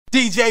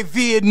DJ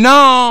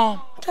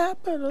Vietnam.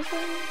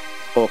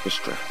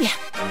 Orchestra. Yeah.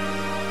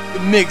 The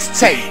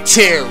mixtape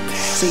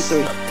terrorist.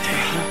 C3.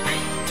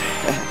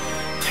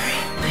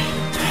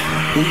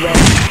 You ready?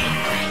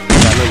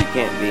 I know you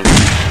can't be.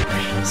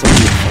 So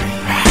beautiful.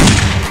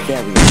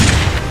 Very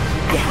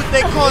yeah. What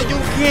they call you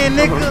again,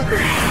 nigga?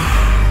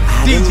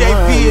 DJ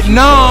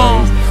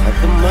Vietnam. I'm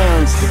the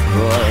monster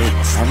boy.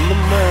 I'm the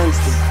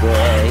monster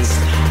boy.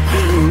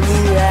 Being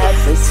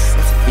rappers,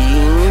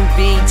 being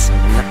beats.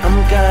 And I'm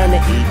gonna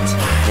eat.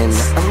 And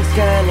I'm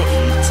gonna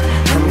eat.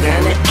 I'm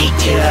gonna eat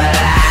you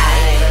alive.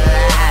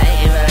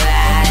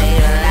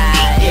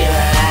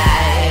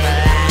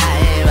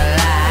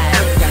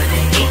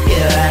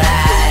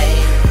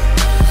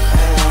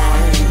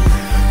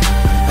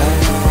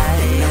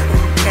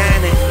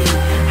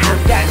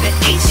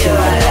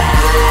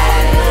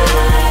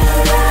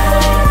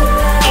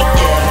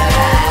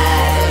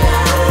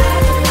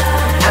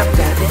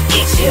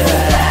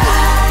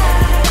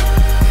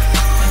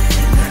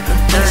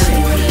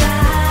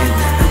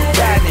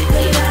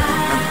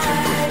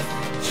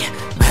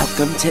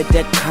 Welcome to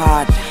the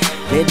card,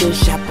 little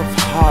shop of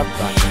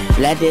harbor,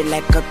 blooded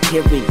like a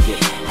period,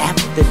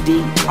 after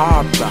the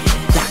arbor.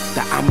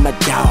 Doctor, I'm a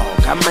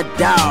dog, I'm a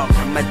dog,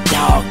 I'm a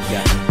dog,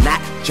 yeah.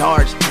 Not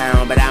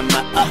Georgetown, but I'm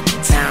a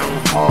uptown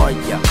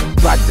Hoya.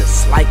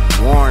 Brothers like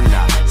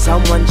Warner,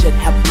 someone should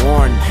have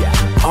warned ya.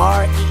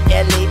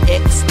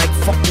 R-E-L-A-X like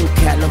fucking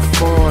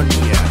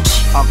California.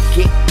 Or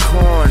get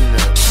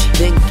cornered,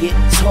 then get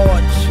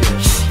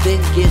tortured,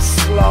 then get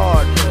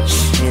slaughtered,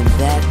 in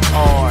that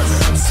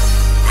order.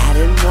 I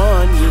didn't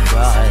warn you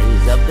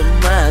boys, I'm the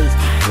monster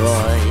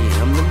boy,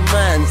 I'm the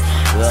monster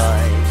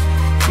boy.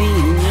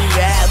 Feeding you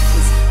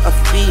rappers, or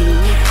feeding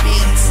you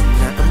beats.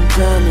 Now I'm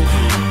gonna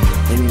eat,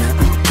 and now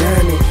I'm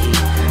gonna eat.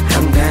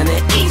 I'm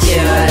gonna eat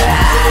you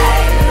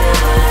alive.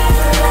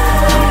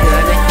 I'm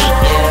gonna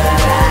eat you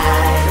alive.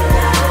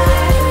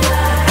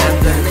 I'm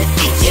gonna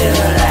eat you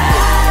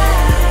alive.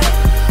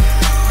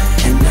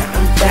 And now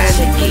I'm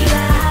gonna eat,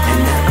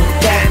 and now I'm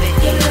gonna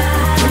eat.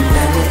 I'm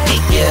gonna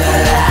eat you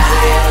alive.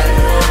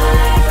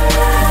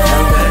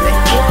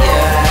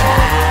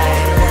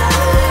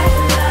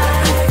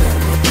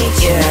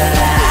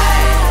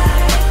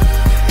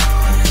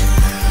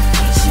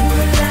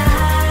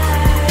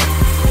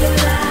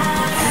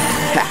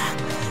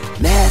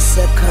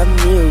 Massacre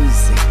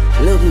music,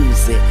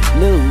 lose it,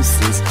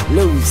 nuisance,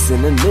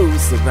 loosen a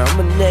noose around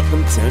my neck,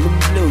 I'm turning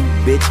blue,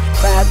 bitch.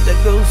 About to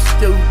go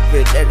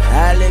stupid, that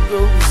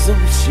Hollywood zoo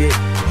shit.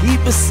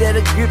 Keep a set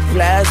of good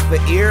pliers for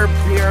ear,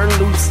 pair, and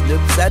loose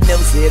lips. I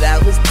never said I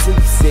was too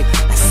sick,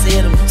 I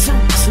said I'm too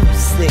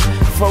sick.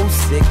 4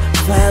 sick,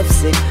 5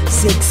 sick,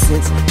 6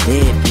 cents,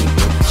 dead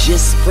people.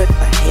 Just put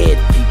ahead,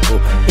 people.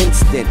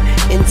 Instant,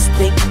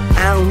 instinct.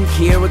 I don't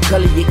care what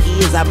color your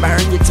ears, I burn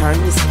you, turn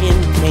your skin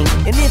pink.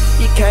 And if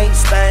you can't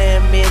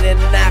stand me, then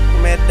knock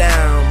me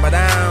down. But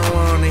I don't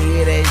wanna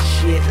hear that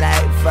shit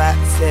like Fox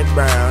and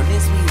Brown.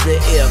 This be the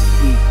F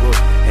people,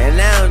 and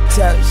I don't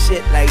talk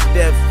shit like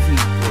deaf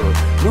people.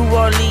 New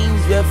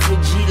Orleans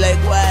refugee like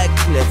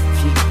Wycliffe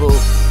people.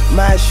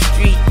 My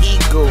street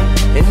ego,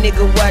 and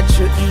nigga watch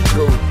your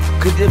ego.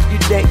 Cause if you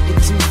think you're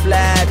too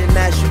fly, then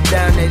I shoot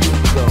down that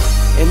ego.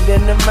 And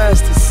then the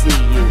monster see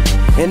you,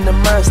 and the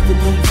monster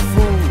need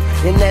food,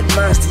 and that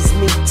monster's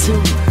me too,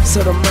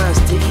 so the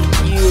monster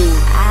eat you.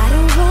 I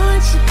don't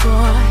want you,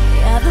 boy,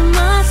 you're the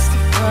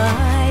monster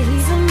boy,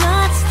 he's a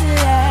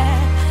monster.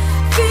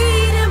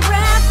 Feeding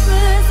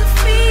rappers,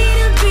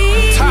 feeding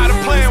beats. Tired of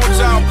playing with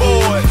y'all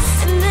boys.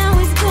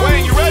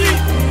 Wayne, you ready?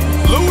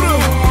 Luda,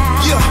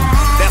 yeah,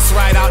 that's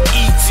right, I'll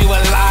eat you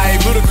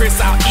alive.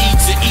 Ludacris, I'll eat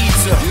you.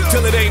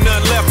 Till it ain't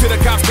nothing left, till the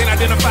cops can't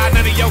identify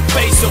none of your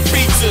face or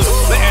features.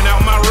 Letting out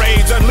my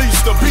rage,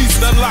 unleash the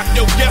beast, unlock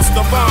your guest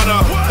of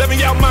honor. Let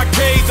me out my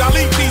cage, I'll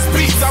eat these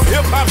beats. I'm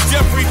hip-hop's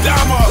Jeffrey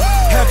Dahmer.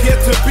 Have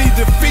yet to be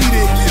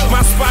defeated,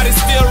 my spot is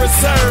still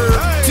reserved.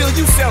 Till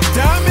you sell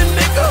diamond,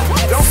 nigga,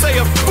 don't say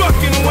a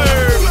fucking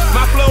word.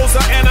 My flows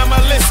are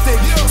animalistic,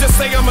 just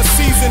say I'm a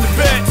seasoned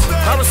vet.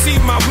 I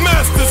received my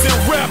masters in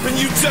rap and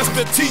you just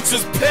a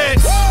teacher's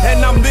pet. And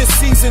I'm this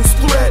season's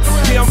threat,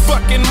 yeah, I'm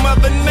fucking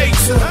Mother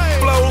Nature.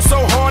 Flow so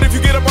hard, if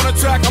you get up on the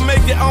track, I'll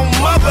make your own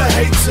mother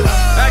hate you.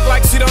 Act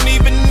like she don't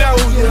even know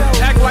you,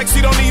 act like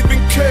she don't even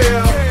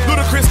care.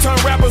 Ludacris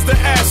turn rappers to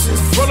ashes,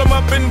 roll them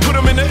up and put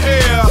them in the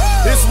air.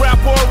 It's rap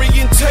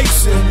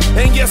orientation,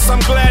 and yes,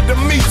 I'm glad to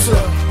meet you.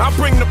 I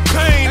bring the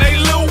pain, hey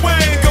Lil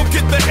Wayne, go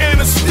get the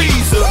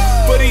anesthesia.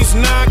 For these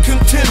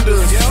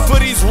non-contenders, for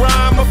these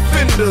rhyme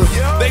offenders,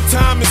 they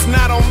time is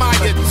not on my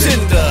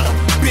agenda,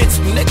 bitch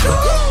nigga.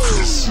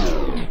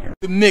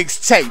 The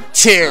mixtape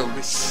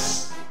terrorist.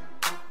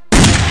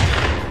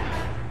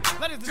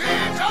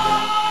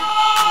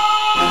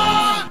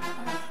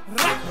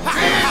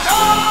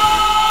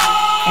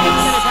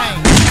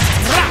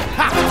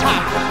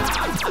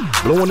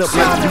 Blowing up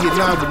like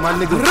Vietnam with my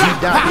nigga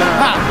G.9.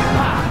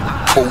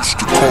 Coast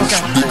to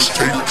coast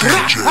mixtape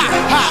DJ.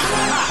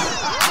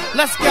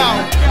 Let's go,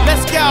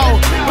 let's go.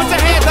 Put your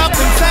hands up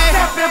and say,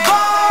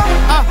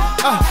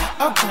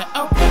 okay,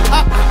 okay,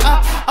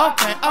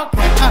 Okay, put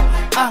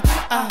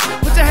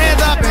your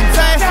hands up and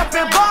say,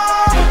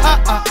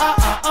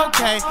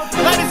 okay.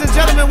 Ladies and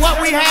gentlemen,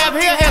 what we have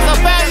here is a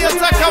failure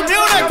to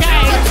communicate.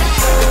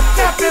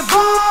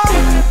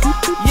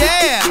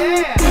 Yeah.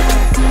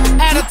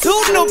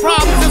 Attitudinal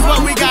problems is what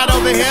we got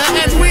over here,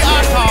 and we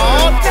are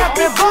called.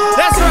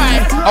 That's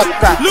right.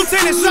 Okay.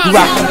 Lieutenant Sean,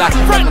 like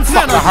front and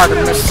center.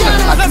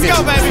 Let's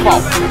go, baby.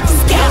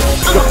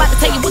 I'm about to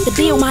tell you what the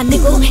deal, my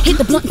nigga. Hit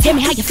the blunt and tell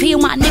me how you feel,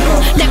 my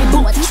nigga. Let me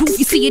boy the truth,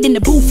 you see it in the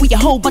booth with a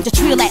whole bunch of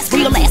real ass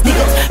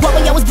niggas. While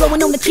we always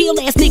blowing on the chill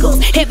ass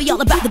niggas. Heavy all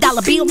about the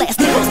dollar bill ass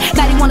niggas.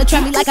 Now they wanna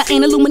try me like I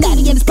ain't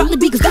Illuminati, and it's probably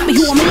because got me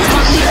who I'm in, my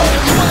nigga.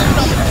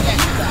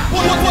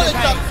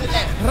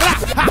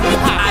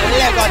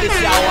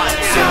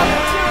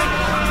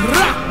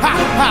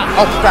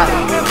 Okay.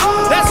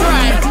 That's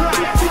right.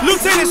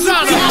 Lieutenant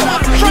Sean,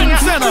 front and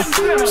center.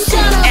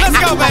 Let's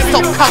go, baby. So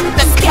come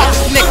this couch,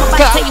 I'm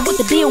about to tell you what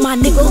the deal, my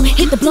nigga.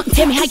 Hit the blunt and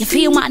tell me how you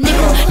feel, my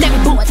nigga. Let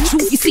me boy the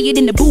truth, you see it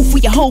in the booth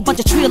with a whole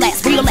bunch of real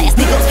ass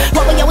niggas.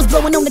 While we always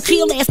blowing on the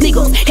chill ass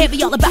niggas.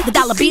 Heavy all about the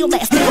dollar bill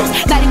ass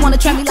niggas. Now they wanna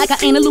try me like I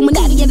ain't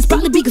Illuminati, and it's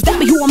probably because that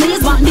be who I'm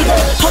is, my nigga.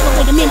 Hold on,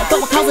 wait a minute,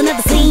 before I cause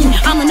another scene.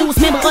 I'm the newest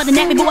member of the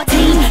Nappy Boy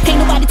team.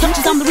 Can't nobody touch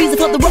us, I'm the reason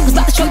for the ruckus.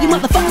 About to show you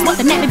motherfuckers what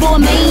the Nappy Boy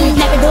mean.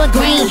 Nappy Boy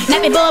green,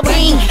 Nappy Boy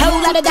brain.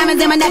 Whole lot of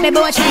diamonds in my Nappy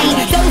Boy chain.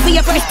 Those for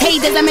your first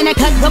tasers, I'm in a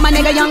cut with my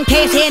nigga Young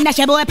Cash here, and that's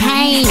your boy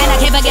Pain. And I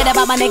can't forget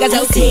about my niggas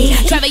OT.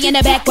 Trevor in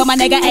the back with my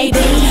nigga AB.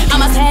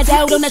 I'ma pass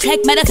out on the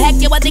track, matter of fact,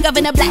 yo, I think I'm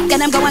in the black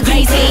and I'm going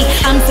crazy.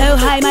 I'm so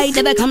high, might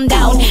never come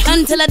down.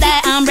 Until I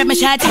die, I'm ripping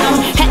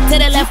Chi-Town. Head to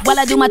the left while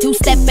I do my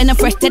two-step, and I'm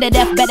fresh to the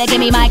death, better give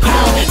me my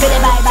crown. Biddy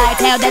bye-bye,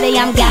 tell daddy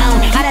I'm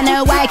gone. I don't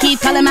know why I keep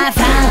calling my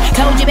phone.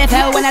 Told you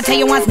before, when I tell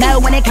you once no,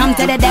 when it comes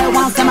to the dough,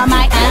 want some of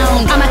my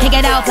own. I'ma kick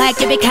it off like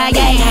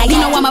Yippee-Ki-Yay. You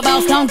know I'm a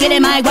boss, don't get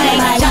in my way.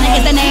 Johnny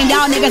is the name,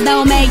 y'all niggas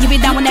know me. You be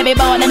down with every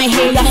ball, let me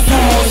hear you say.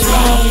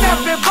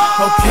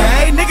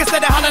 Okay, niggas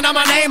said they hollering out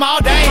my name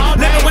all day.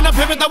 Living when I'm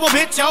pimping, throw a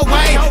bitch your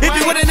way. If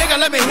you with a nigga,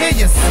 let me hear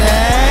you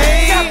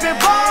say.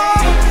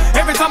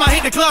 Every time I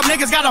hit the club,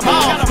 niggas got a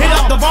ball. Hit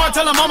up the bar,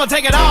 tell them I'ma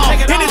take it all.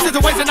 In this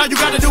situation, all you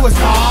gotta do is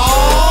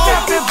call.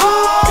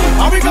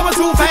 Are we coming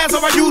too fast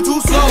or are you too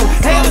slow?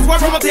 Hell is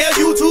worth, I'ma tell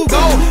you to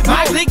go.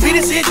 My click be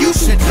the shit you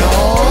should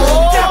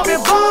know.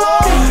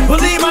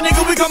 Believe my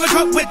nigga, we coming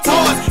cooked with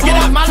toys. Get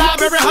out my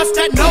library, hush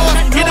that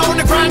noise. Get on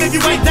the grind if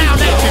you ain't down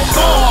that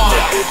before.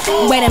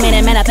 Wait a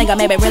minute, man, I think I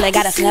maybe really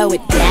gotta slow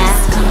it down.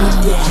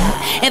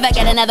 If I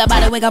get another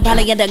bottle, we gon'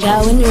 probably get the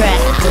going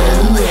round.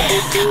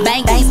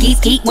 Bang, bang, skeet,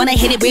 skeet, wanna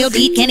hit it real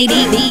deep, can he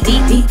deep.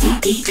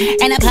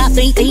 And I pop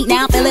 3 feet,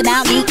 now fill it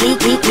out, deep.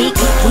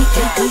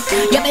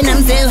 Yup, and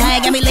I'm so high,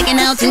 got me licking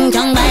out ting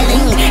tong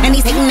biting. And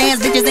these hating ass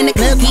bitches in the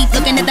club keep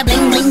looking at the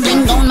bling, bling,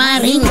 bling on my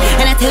ring.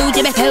 And I told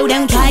you before,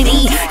 don't try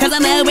me, cause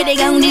I'm already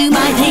gon' do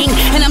my thing.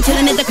 And I'm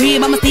chillin' at the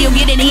crib, I'ma still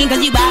get it in,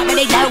 cause you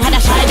already know how to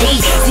try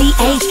me.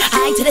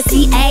 C-H-I to the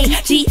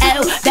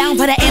C-A-G-O, down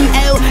for the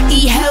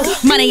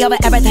M-O-E-Ho. Money over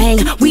everything,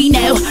 we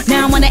know.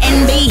 Now I'm on the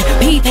NB,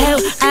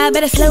 people, I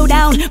better slow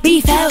down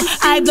before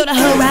I blow the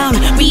whole round.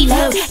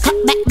 Reload, cut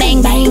back,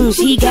 bang, bang,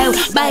 she go,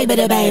 bye, bye,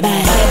 bye,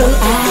 bye.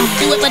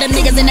 Do it for them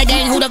niggas in the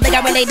gang, who don't think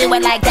I really do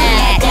it like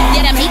that?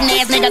 Yeah, them hating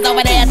ass niggas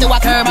over there do a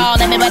curveball,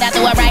 let me but I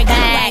do it right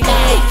back.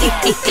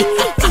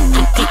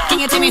 Can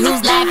you tell me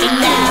who's laughing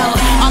now?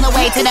 On the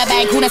way to the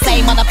bank, who the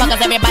same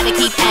motherfuckers everybody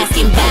keep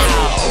asking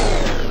about?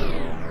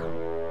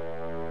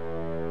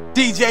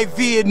 DJ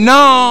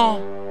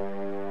Vietnam.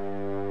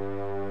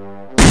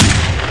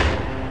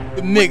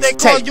 The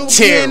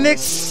Mixtape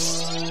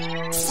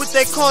nigga. What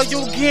they call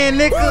you again,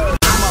 nigga?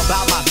 I'm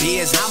about my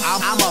business.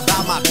 I'm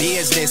about my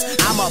business.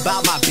 I'm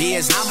about my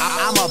business.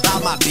 I'm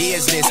about my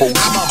business.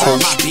 I'm about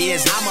my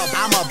business.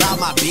 I'm about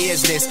my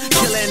business.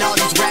 Killing all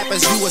these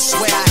rappers, you would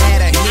swear I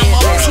had a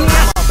hit list.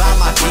 I'm about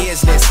my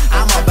business.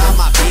 I'm about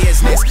my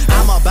business.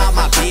 I'm about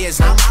my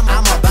business. I'm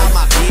about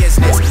my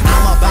business.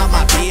 I'm about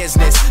my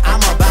business. I'm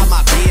about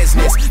my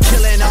business.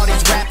 Killing all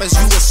these rappers,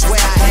 you would swear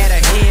I had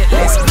a hit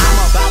list. I'm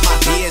about my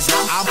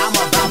business. I'm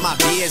about my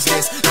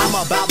business. I'm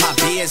about my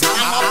business.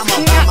 I'm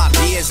about my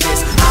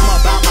business. I'm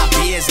about my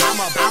business.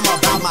 I'm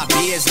about my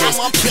business.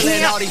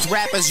 Killing all these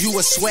rappers, you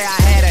would swear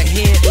I had a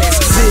hit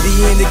list.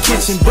 City in the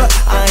kitchen, but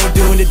I ain't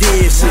doing the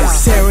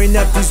dishes. Tearing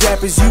up these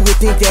rappers, you would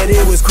think that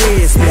it was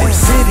Christmas.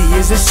 City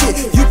is a shit,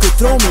 you could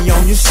throw me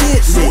on your shit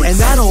list.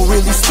 And I don't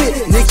really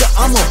spit, nigga,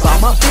 I'm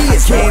about my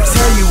business. Can't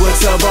tell you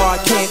what's a bar, I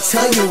can't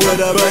tell you what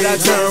a but I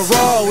turn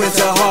raw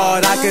into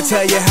hard. I can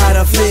tell you how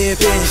to flip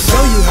and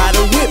show you how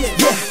to whip.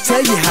 Yeah,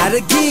 tell you how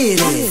to get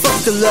it.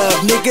 Fuck the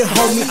love, nigga,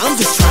 homie, I'm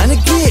just trying to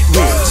get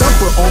rich.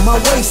 Jumper on my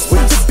waist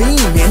with the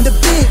beam and the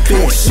big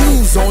bitch.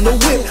 Shoes on the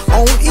whip,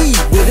 on E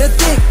with a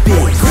thick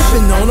bitch.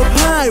 Gripping on a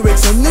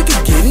Pyrex, a nigga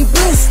getting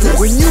blisters.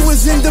 When you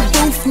was in the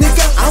booth,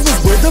 nigga, I was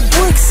where the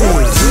bricks is.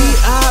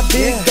 G.I.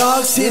 Big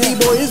Dog City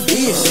Boy is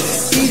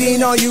vicious.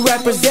 Eating all you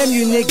rappers, damn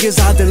you niggas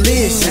are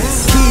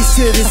delicious. Keys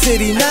to the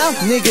city now,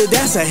 nigga,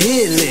 that's a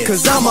hit list.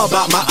 Cause I'm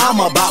about my business.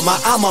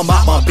 I'm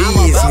about my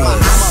business.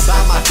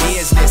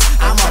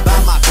 I'm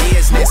about my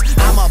business.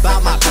 I'm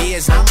about my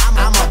business. I'm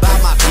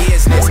about my my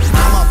business.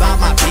 I'm about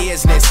my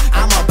business.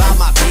 I'm about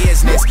my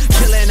business.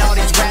 Killing all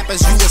these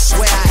rappers, you would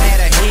swear I had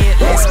a hit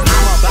list.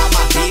 I'm about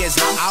my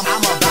business. I'm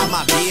about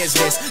my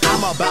business.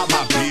 I'm about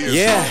my business.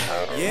 Yeah.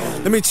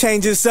 Let me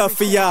change this up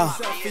for y'all.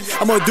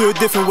 I'm gonna do it a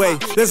different way.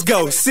 Let's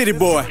go, City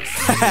Boy.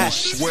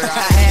 Swear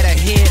I had a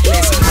hit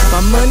list. My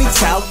money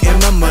talk and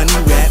my money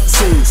rap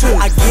too.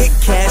 I get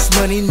cash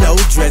money, no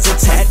dreads or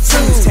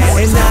tattoos.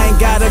 And I ain't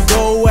gotta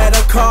go at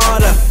a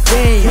Carter.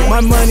 Dang,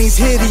 my money's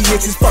hideous,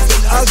 it's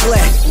fucking ugly.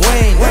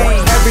 Wayne,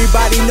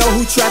 everybody know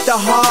who trapped the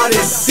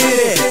hardest.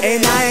 Did it,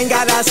 and I ain't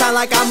gotta sound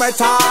like I'm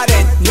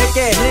retarded.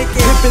 Nicky,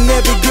 hippin'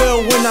 every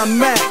girl when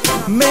I'm at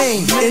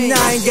Maine. And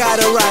I ain't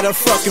gotta write a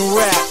fucking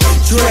rap.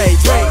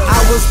 Drake, I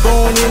was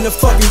born in the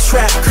fucking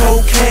trap.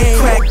 Cocaine,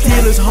 crack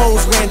dealers,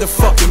 hoes ran the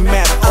fucking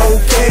map.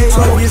 Okay,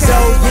 12 years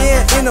old,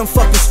 yeah, and I'm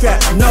fucking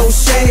strapped. No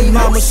shame,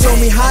 mama show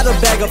me how to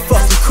bag a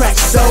fucking crack.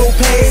 So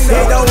paid,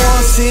 they don't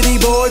want City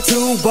Boy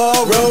to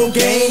borrow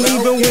game.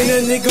 Even when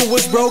a nigga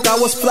was broke, I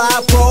was fly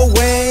pro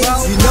Wayne.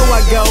 You know I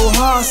go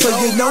hard, so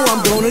you know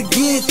I'm gonna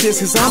get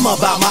this. Cause I'm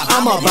about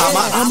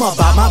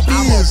my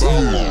business.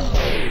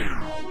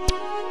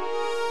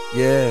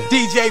 Yeah.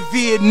 DJ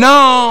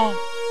Vietnam.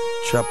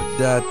 Trap or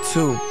Die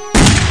too.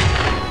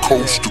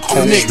 Coast to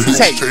coast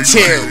Mixtape DJ.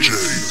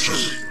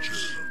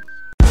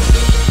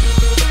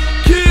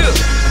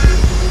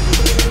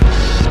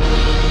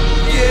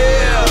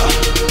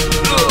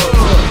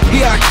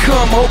 Here I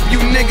come, hope you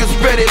niggas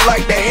ready.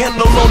 Like the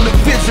handle on the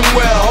vision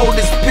where I hold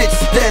this bitch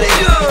steady.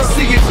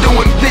 See you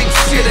doing big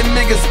shit and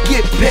niggas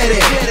get petty.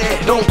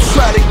 Don't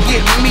try to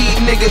get me,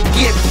 nigga,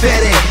 get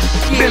petty.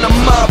 Been a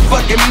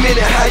motherfucking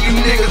minute, how you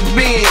niggas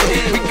been?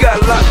 We got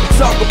a lot to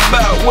talk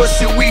about, where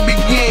should we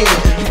begin?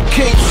 You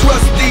can't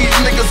trust these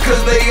niggas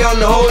cause they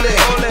unholy.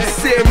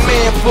 Said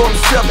man for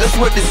himself, that's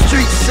what the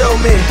streets show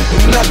me.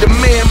 Not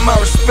demand my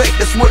respect,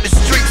 that's what the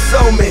streets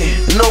show me.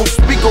 No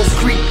speak on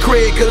street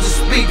cred cause it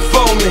speak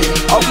for me.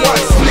 I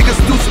watched niggas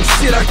do some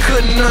shit I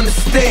couldn't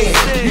understand.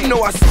 You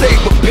know I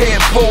stayed prepared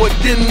for it,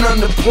 didn't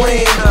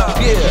underplan.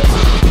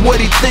 Yeah,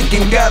 what he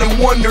thinking got him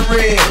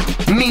wondering.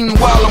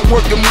 Meanwhile I'm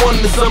working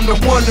wonders, I'm the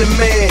wonder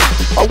man.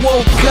 I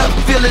woke up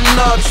feeling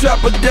all trap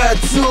or die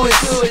to it.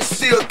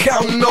 Still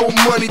counting no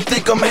money,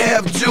 think I'm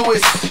half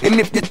Jewish. And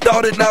if you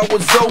thought that I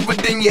was over,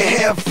 then you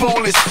half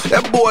foolish.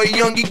 That boy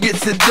young, he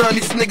gets it done,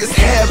 these niggas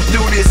half do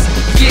this.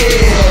 Yeah,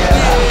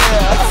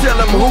 I tell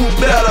him who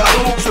better.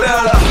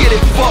 Get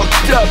it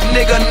fucked up,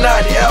 nigga,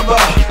 not ever.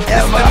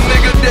 It's the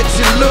nigga that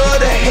you love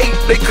to hate,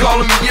 they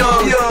call him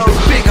young. The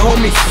big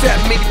homie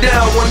sat me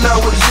down when I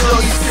was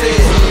young, he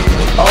said,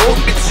 I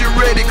hope that you're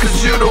ready cause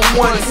you're the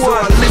one. So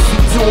I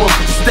listened to him,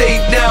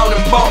 stayed down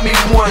and bought me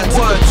one.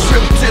 Took a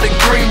trip to the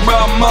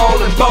Greenbrier Mall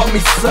and bought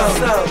me some.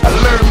 I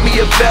learned me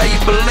a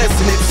valuable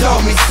lesson, it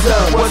taught me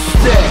some. What's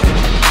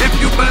that? If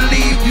you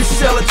believe you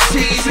shall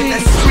achieve, and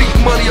that street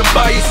money will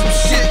buy you some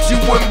shit you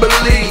wouldn't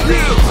believe.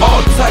 All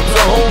types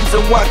of homes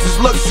and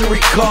watches, luxury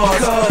cars.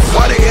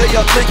 Why the hell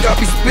y'all think I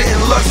be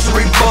spitting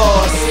luxury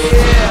bars?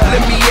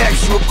 Let me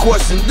ask you a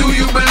question, do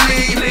you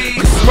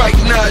believe? Cause right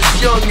now it's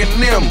young and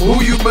them,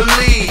 who you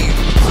believe?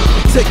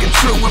 Take a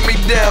trip with me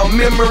down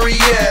memory,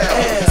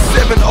 yeah.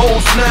 7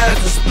 O's, 9s,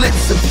 and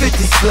splits and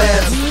 50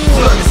 slabs.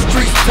 Flood the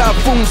streets,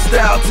 typhoon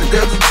style till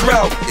there's a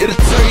drought. It'll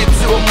turn you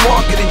to a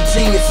marketing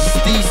genius,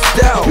 Steve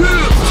Stout.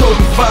 Told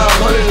him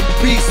 500 a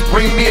piece,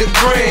 bring me a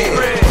grand.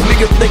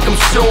 Nigga think I'm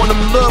showing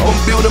them love, I'm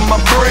building my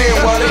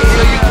brand. Why the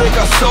hell you think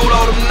I sold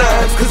all them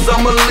 9s? Cause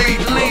I'm a lead.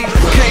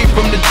 Came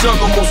from the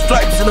jungle, more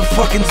stripes in the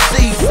fucking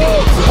season.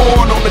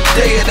 Born on the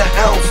day of the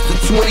ounce,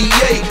 the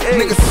 28.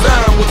 Nigga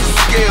signed with the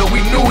scale, we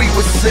knew he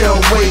would sell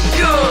weight.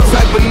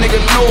 Type of nigga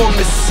know I'm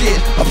the shit,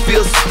 I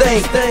feel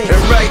stank.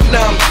 And right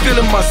now I'm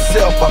feeling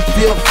myself, I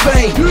feel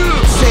faint.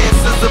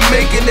 Chances of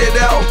making it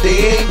out,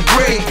 they ain't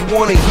great. You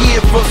wanna hear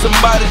from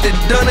somebody that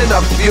done it,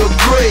 I feel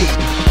great.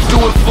 Do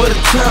it for the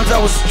times I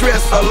was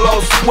stressed, I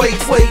lost weight.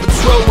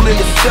 Patrolling,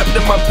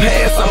 accepting my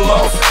past, I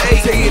lost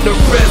 8. Tell you the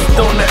rest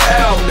on the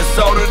album, that's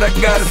all that I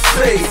gotta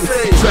say.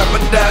 Trap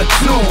or Die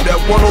 2,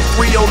 that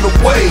 103 on the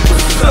way.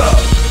 What's up?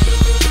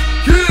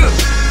 Yeah.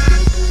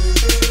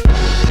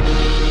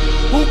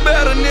 Who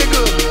better,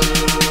 nigga?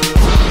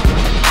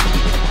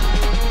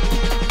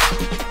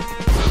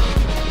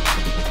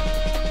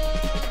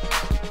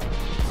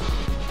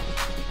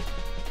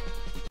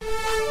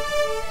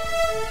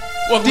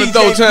 Welcome to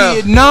Doe Town.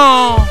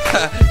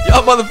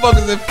 Y'all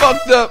motherfuckers that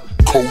fucked up.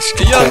 Coast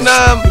to Young coast.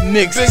 Nine,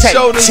 big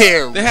shoulders.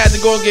 They had to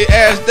go and get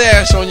ass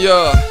dash on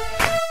y'all.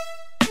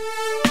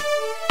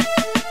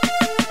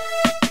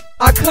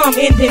 I come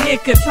in the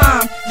nick of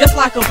time, just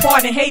like a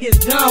party haters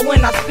done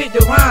when I spit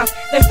the rhymes.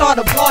 They start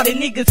applauding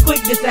niggas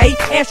quick to say,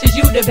 ashes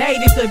you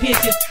debated to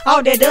bitches.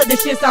 All that other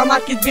shit sound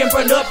like it's been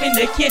burned up in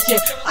the kitchen.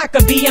 Like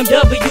a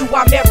BMW,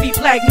 I'm every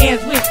black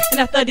man's wish.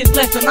 And after this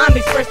lesson, I'm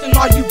expressing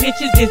all you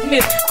bitches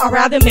dismissed. I'd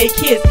rather make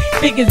hits,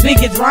 big as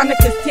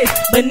Veronica's tits.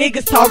 But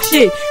niggas talk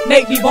shit,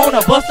 make me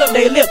wanna bust up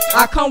their lips.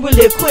 I come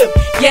really equipped,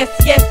 yes,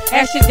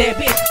 ashes that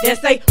bitch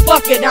that say,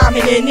 fuck a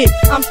diamond in it.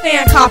 I'm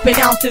staying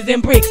copping ounces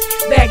and bricks,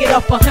 bag it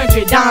up 100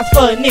 100 dimes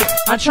for a nick.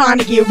 I'm trying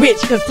to get rich,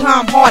 cause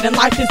time hard and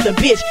life is a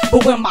bitch.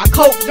 But when my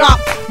coke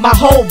drop, my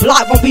whole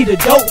block gon' be the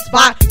dope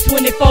spot.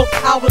 24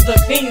 hours of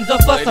fiends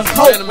up for some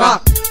coke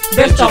rock.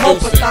 Best to hope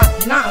for stop.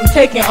 Now I'm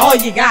taking all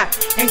you got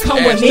and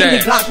come with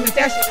mini blocks. Miss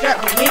that shit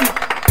strap with mini.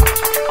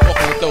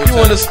 You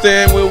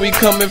understand where we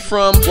coming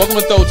from? Welcome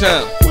to Throw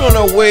Town. We're on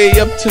our way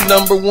up to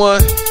number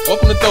one.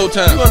 Welcome to Throw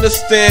Town. You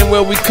understand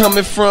where we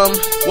coming from?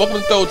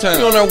 Welcome to Throw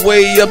Town. We're on our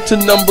way up to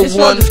number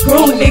one.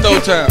 Welcome to Throw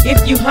Town.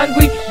 If you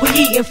hungry, we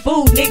eating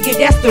food, nigga.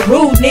 That's the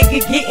rule,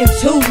 nigga. Getting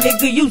two,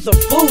 nigga. Use a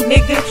fool,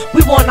 nigga.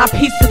 We want our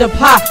piece of the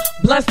pie.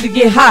 Blunts to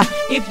get high.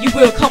 If you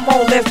will, come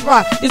on, let's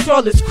rock. This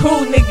world is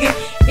cruel, nigga.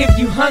 If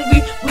you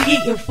hungry, we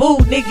eating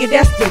food, nigga.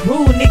 That's the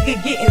rule, nigga.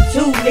 Getting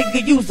two, nigga.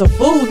 Use a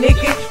fool,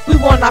 nigga. We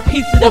want our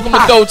piece of the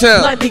pie.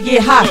 Blunt to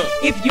get high.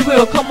 If you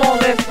will, come on,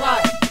 let's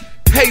ride.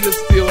 Haters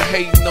still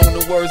hating on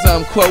the words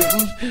I'm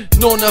quoting.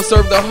 Knowing I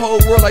serve the whole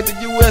world like the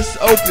US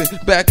Open.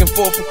 Back and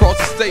forth across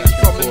the state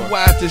from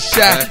NY to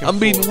Shy. I'm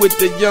meeting with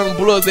the young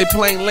bloods, they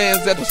playing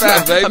lands at the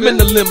 5. I'm in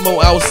the limo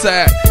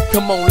outside.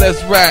 Come on,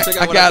 let's ride.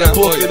 I got a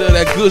bucket of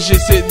that good shit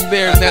sitting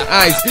there in that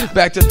ice.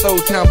 Back to Throw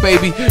Town,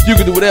 baby. You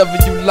can do whatever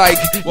you like.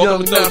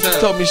 Young Nancy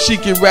told me she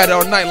can ride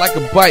all night like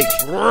a bike.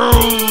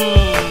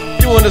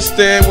 You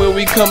understand where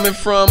we coming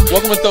from?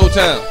 Welcome to Throw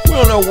Town. We're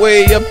on our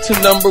way up to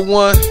number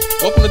one.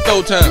 Welcome to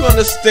Throw Town. You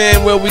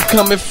understand where we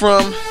coming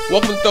from?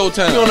 Welcome to Throw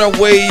Town. We're on our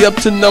way up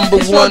to number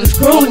one.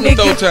 Welcome to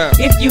Throw Town.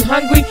 If you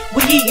hungry,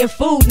 we eating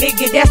food,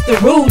 nigga. That's the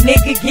rule,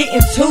 nigga.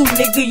 Getting two,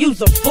 nigga.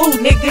 Use a fool,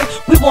 nigga.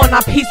 We want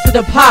our piece of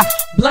the pie.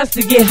 Blunts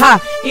to get high.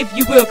 If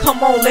you will,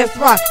 come on, let's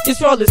rock. This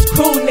world is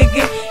cruel,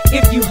 nigga.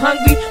 If you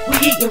hungry, we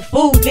eating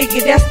food,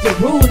 nigga. That's the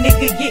rule,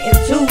 nigga. Getting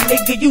two,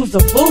 nigga. Use a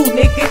fool,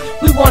 nigga.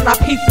 We want our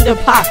piece of the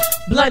pie.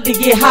 Blunt to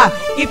get high.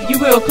 If you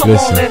will, come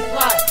on, let's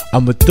ride.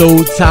 I'm a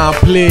Throw Town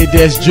player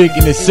that's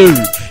drinking and serve.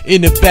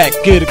 In the back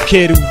of the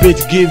kettle,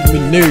 bitch, giving me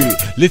nerve.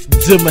 Listen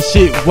to my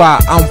shit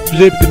while I'm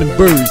flipping the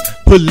birds.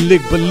 Pull a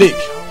lick by lick,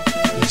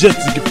 just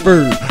to get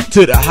furred.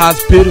 To the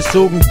hospital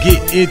so we can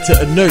get into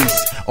a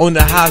nurse. On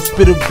the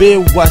hospital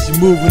bed while she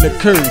moving the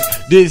curves.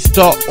 Then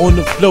start on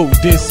the floor,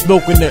 then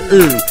smoking the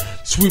herb.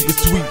 Sweet but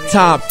sweet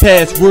time,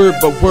 pass word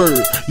by word.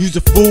 Use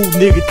a fool,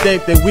 nigga,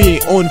 think that we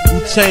ain't on the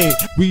food chain.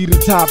 We the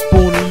top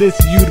on the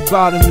list, you the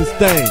bottom of this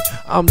thing.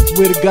 I'm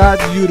swear to God,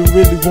 you the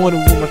really want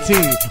it with my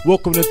team.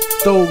 Welcome to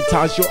Throw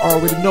Town, you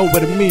already know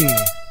what it means.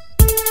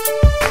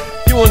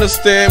 You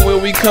understand where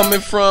we coming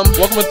from?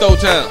 Welcome to Throw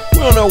Town.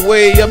 We're on our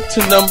way up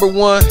to number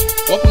one.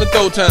 Welcome to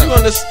Throw Town. You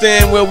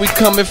understand where we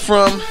coming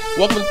from?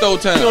 Welcome to Throw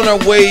Town. We're on our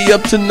way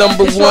up to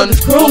number one.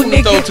 Welcome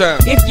to Throw Town.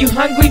 If you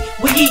hungry,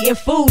 we eating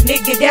food,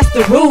 nigga. That's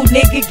the rule,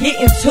 nigga.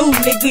 Getting two,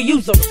 nigga.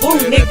 Use a fool,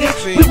 nigga.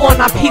 We want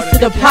our piece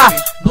of the pie.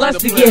 Blunts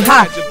to get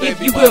high.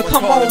 If you will,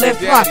 come on,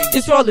 let's rock.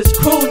 This world is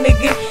cruel,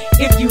 nigga.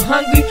 If you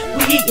hungry,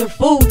 we eating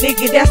food,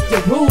 nigga. That's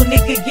the rule,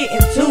 nigga.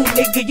 Getting two,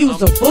 nigga. Use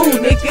a fool,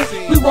 nigga.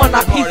 We want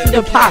our piece of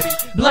the pie.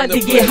 Blunt to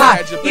get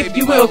high. If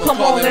you will,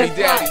 come on, let's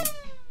ride.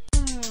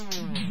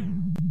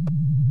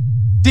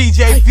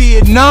 DJ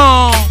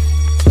Vietnam.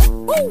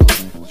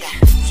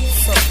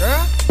 What's up,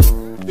 girl?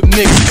 The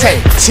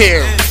Mixtape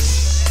Terrors.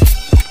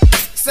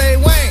 Say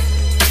Wayne.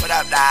 What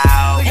up,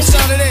 dawg? What's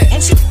up to that? I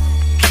see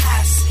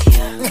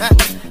ya.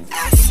 I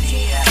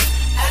see ya.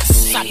 I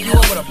see ya. You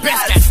over the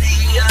best. I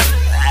see ya.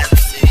 I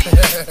see ya.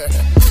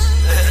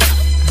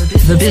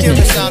 The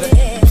business.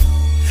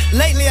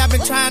 Lately I've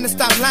been trying to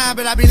stop lying,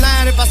 but I'd be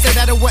lying if I said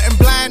that I wasn't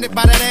blinded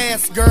by that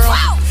ass, girl.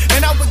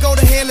 And I would go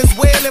to hell as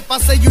well if I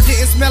say you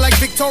didn't smell like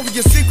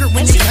Victoria's Secret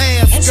when you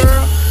passed,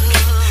 girl.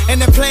 And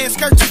that plaid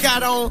skirt you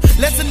got on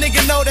lets a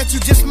nigga know that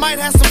you just might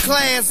have some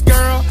class,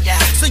 girl.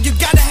 So you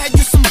gotta have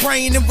you some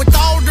brain, and with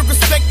all the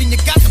respect, then you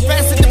got to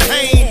pass it to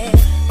pain.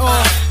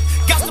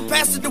 Got to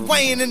pass it to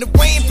Wayne, and if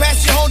Wayne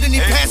pass you home, then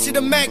he pass you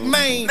to Mac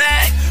Main.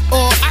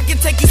 Or I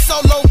can take you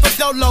solo for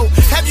dolo,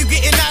 have you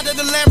getting out of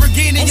the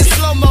Lamborghini in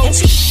slow-mo.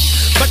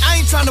 But I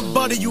ain't trying to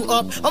butter you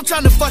up, I'm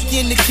trying to fuck you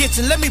in the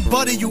kitchen, let me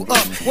butter you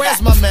up.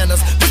 Where's my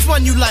manners? Which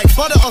one you like,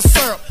 butter or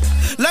syrup?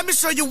 Let me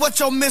show you what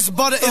your Miss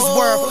Butter is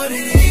worth.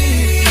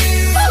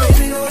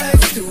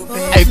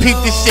 Hey, peep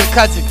this shit,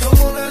 cousin.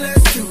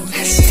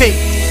 See,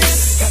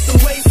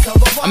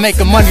 I'm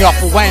making money off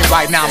of Wayne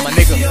right now, my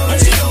nigga.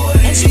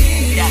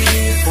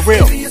 For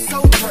real.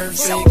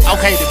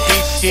 Okay, the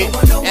beat shit,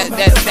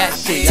 that's that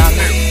shit, you know what I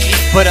mean?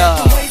 But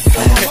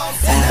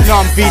you know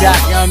I'm beat out,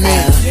 you know what I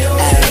mean?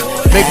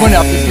 Make money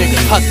off this nigga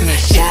hustling and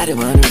shit. Shout it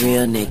on a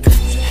real nigga.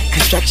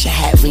 Construction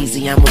hat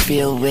Weezy, I'ma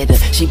build with her.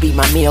 She be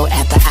my meal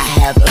after I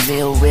have a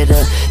meal with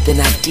her.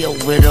 Then I deal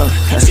with her.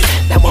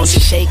 Now won't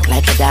you shake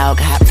like a dog,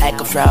 hop like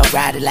a frog,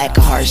 ride it like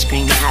a horse,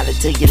 scream and holler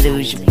till you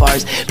lose your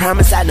bars.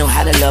 Promise I know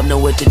how to love, know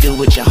what to do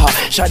with your heart.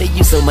 Shorty,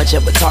 you so much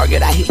of a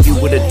target, I hit you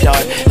with a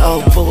dart.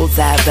 Oh,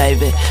 bullseye,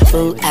 baby,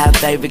 full out,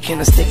 baby. Can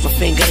I stick my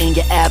finger in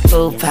your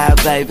apple pie,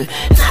 baby?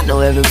 And I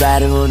know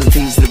everybody want a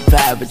piece of the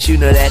pie, but you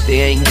know that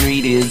they ain't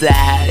greedy as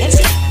I.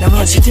 Now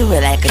won't you do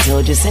it like I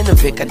told you? Send a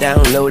pic, I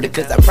download it.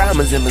 Cause I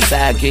promise I'm a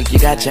sidekick, you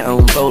got your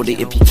own folder.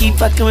 If you keep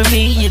fucking with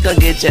me, you gon'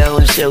 get your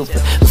own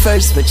chauffeur. But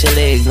first put your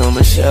legs on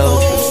my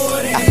shoulders.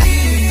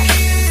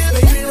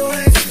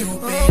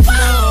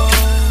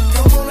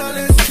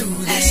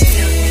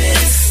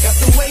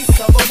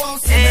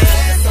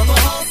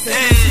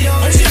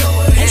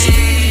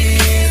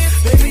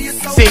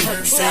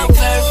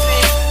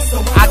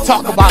 I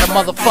talk about a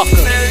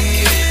motherfucker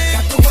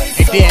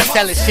and then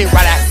sell his shit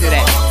right after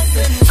that.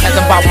 Cause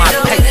I'm about my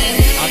paper.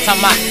 I'm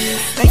talking about.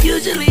 Now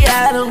usually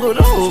I don't go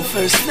the whole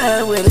first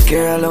night with a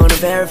girl on the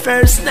very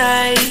first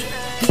night.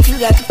 You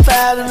got to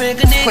file to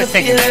make a nigga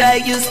feel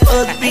like you're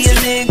supposed to be a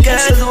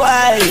nigga's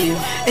wife.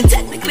 And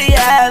technically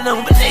I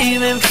don't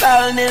believe in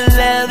falling in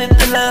love if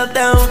the love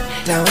don't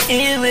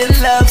end with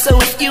love. So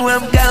with you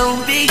I'm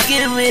gon'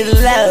 begin with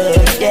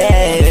love,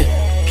 yeah.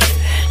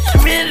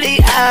 Really,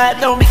 I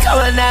don't be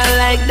going out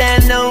like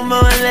that no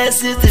more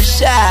unless it's a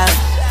shot.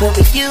 But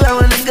with you, I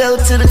wanna go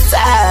to the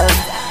top.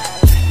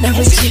 Now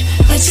what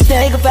you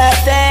think about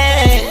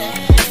that?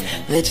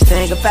 What you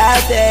think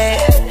about that?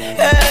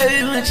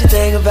 Hey, what you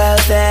think about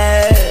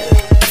that?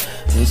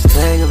 What you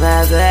think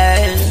about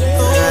that?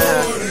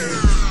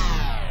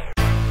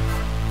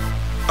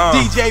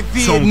 DJ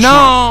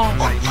Vietnam.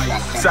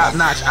 Top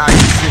notch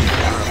IEC.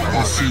 I'm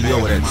the CEO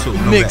of that too.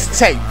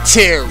 Mixtape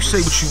tears.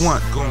 Say what you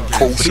want.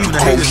 But even the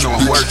haters know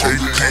I'm working.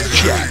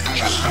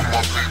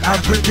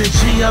 I put the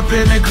G up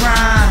in the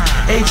grind,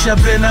 H up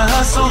in the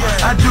hustle.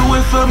 I do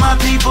it for my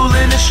people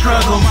in the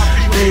struggle.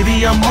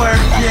 Baby, I'm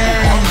working.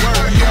 Yeah.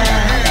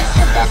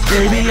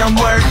 Baby, I'm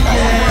working.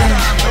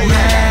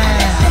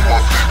 Yeah.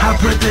 I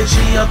put the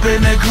G up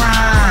in the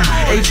grind,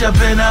 H up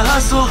in the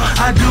hustle.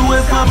 I do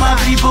it for my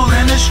people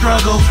in the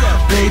struggle.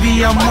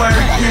 Baby, I'm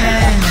working.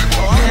 Yeah.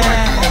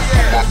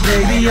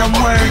 Baby, I'm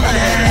working.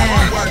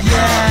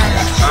 Yeah.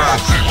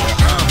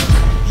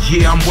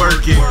 Yeah, I'm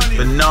working,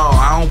 but no,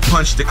 I don't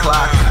punch the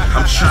clock.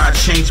 I'm trying to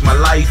change my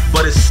life,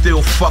 but it's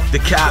still fuck the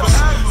cops.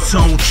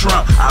 Tone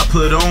Trump, I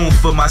put on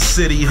for my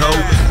city, ho.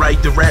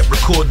 Write the rap,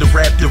 record the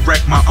rap,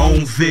 direct my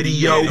own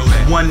video.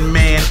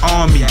 1-man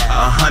army,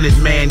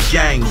 100-man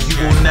gang. You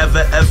will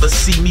never ever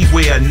see me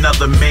wear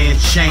another man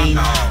chain.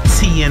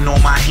 T-ing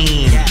on my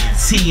hand,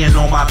 T-ing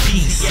on my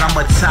piece. I'm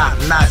a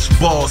top-notch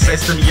boss,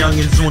 that's them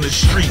youngins on the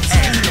streets.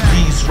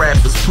 These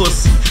rappers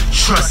pussy,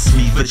 trust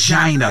me,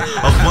 vagina.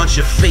 A bunch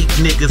of fake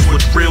niggas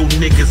with real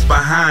niggas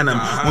behind them.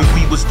 When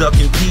we was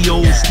ducking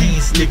POs,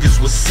 these niggas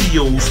was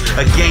CEOs.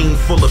 A gang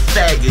full of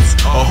faggots,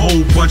 a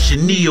whole bunch of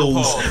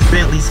Neos.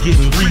 Bentleys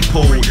getting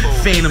repoed,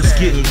 Phantoms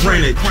getting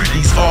rented.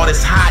 These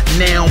artists hot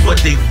now, but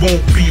they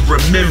won't be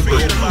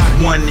remembered.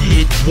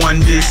 1-hit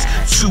wonders,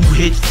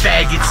 2-hit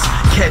faggots.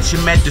 Catch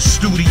him at the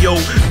studio,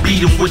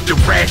 beat him with the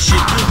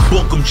ratchet.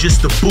 Book him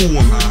just to boo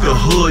him, the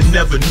hood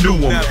never knew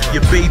him.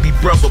 Your baby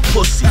brother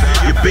pussy,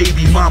 your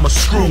baby mama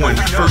screwing.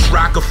 First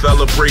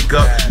Rockefeller break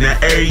up, now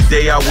every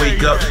day I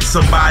wake up,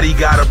 somebody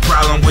got a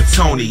problem with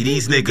Tony.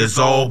 These niggas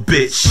all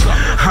bitch.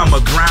 I'm a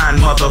grind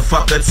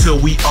motherfucker till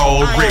we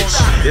all rich.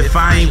 If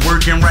I ain't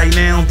working right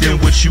now, then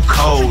what you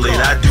call it?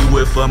 I do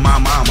it for my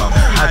mama,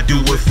 I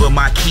do it for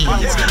my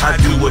kids, I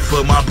do it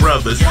for my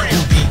brothers who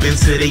deep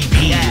into they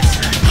beards.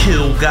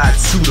 Kill got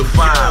 2 to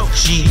 5,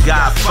 G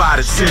got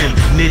 5 to 10.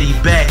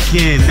 Nitty back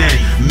in, then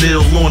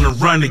Mill on the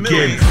run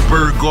again.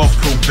 Berg off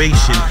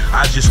probation,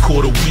 I just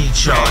caught a weed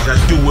charge. I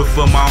do it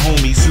for my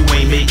homies who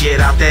ain't make it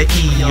out that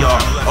ER.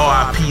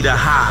 R.I.P. to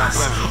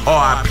Haas,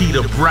 R.I.P.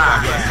 to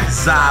Brock.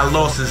 Zai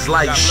lost his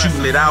life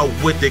shooting it out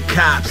with the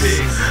cops.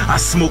 I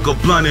smoke a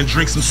blunt and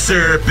drink some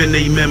syrup in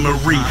their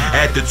memory.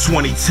 At the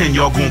 2010,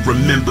 y'all gon'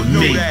 remember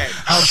me.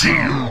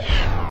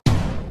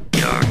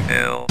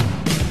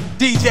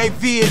 DJ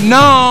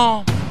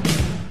Vietnam.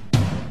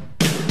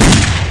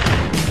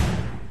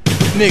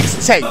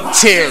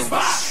 Mixtape tears.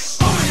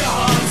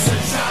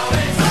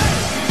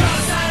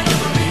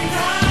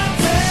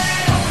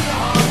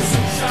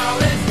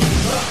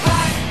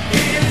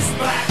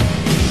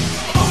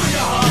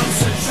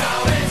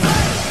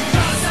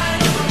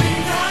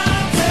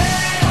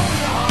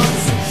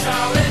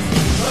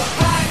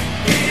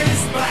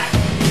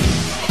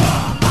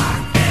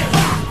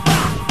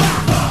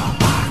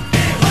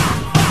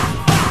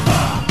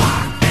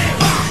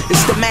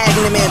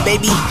 Man,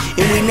 baby,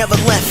 and we never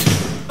left.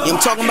 You know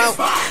what I'm talking about?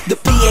 The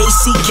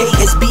P-A-C-K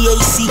is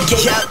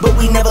B-A-C-K, but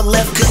we never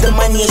left cause the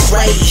money is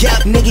right.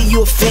 Nigga,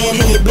 you a fan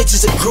and your bitch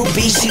is a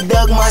groupie. She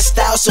dug my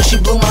style so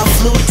she blew my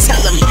flute. Tell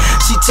him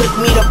she took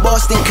me to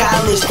Boston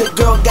College. The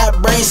girl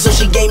got brains so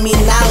she gave me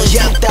knowledge.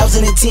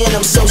 2010,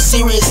 I'm so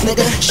serious,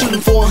 nigga.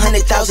 Shooting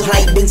 400,000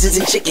 like Benzes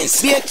and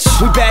chickens. Bitch,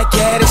 we back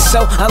at it,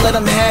 so I let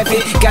them have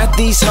it. Got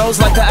these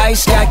hoes like the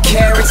ice got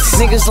carrots.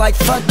 Niggas like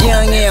fuck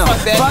Young M.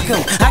 Fuck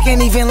him, I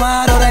can't even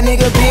lie, though that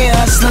nigga been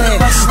hustling.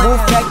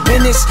 Wolfpack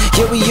business,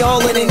 yeah, we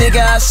all in it,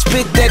 nigga. I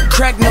spit that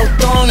crack, no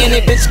thong in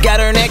it. Bitch got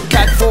her neck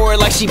cocked forward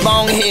like she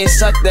bong hit.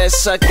 Suck that,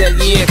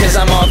 yeah, cause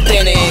I'm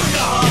authentic.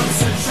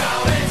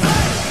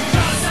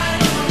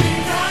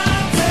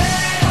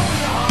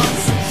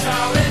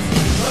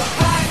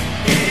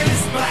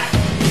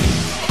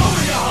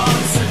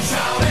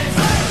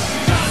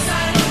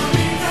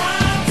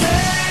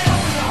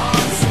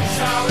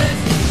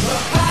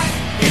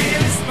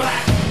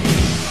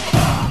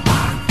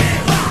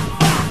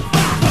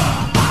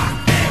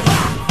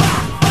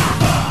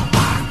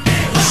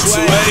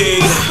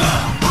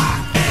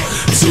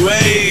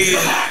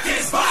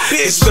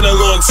 It's been a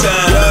long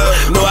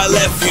time. No, I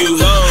left you.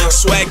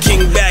 Swag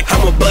king back,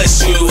 I'ma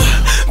bust you.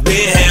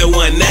 Been had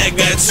one, now I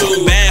got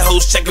two. Bad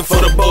hoes checking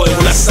for the boy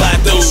when I slide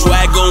through.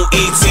 Swag on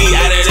ET,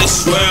 out of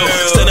this world.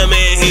 Stunner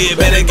man here,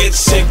 better get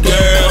shit,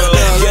 girl.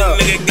 Young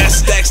nigga got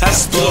stacks, I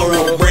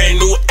spoil. Brand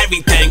new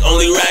everything,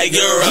 only right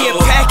Euro. Yeah,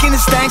 packing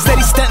his things,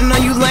 steady stunting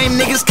on you lame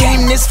niggas.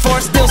 Came this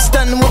far, still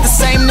stunting with the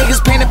same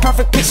niggas. Paint a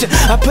perfect picture,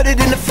 I put it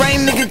in the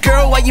frame, nigga.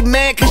 Girl, why you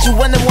mad? Cause you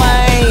wonder why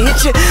I ain't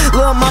hit you.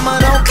 Little mama,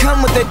 don't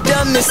come with that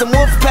dumbness. Some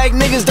Wolfpack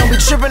niggas don't be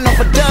tripping off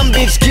a dumb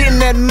bitch. Getting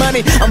that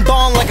money, I'm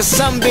ballin' like a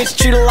some bitch.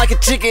 Treat her like a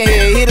chicken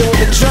head, hit her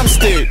with a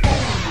drumstick.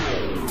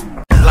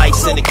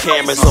 Lights and the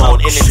cameras on,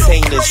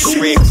 entertainers,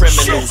 career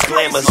criminals,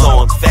 glamours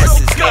on,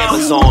 fast as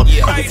scammers on.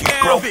 If you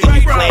broke, then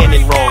you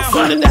planning wrong.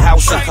 Flooded the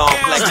housing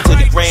complex till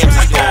the grams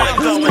is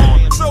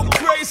gone. So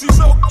crazy,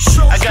 so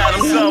I got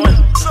them going.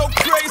 So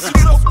crazy,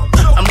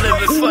 I'm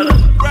living for the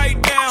right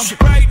now.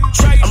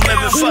 I'm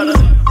living for the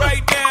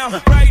right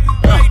now.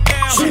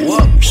 So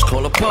up, just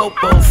call a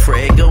popo,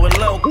 Fred going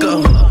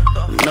loco.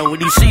 Know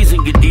what he sees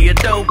and get the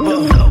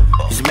adobo.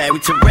 He's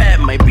married to rap,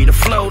 might be the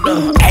flow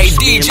though. Hey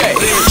DJ,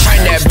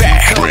 turn that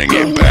back. Bring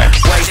it back.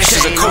 This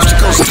is a coast to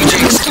coast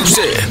DJ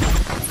exclusive.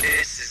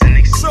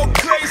 So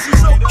crazy,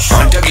 so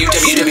on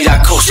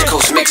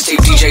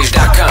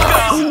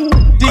www.coasttocoastmixtapedjs.com.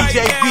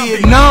 DJ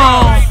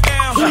Vietnam. I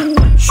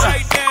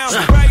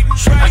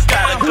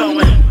got it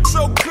going.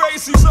 So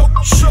crazy, so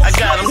I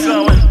got him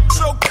going.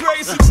 So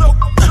crazy, so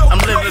I'm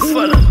living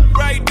for the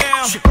right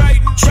now.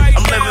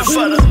 I'm living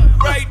for the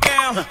right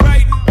now.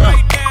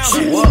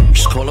 So up,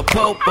 just call a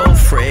popo,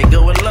 Fred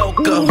going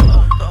loco.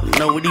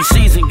 Know what he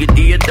sees and get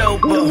the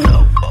adobo.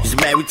 He's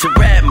married to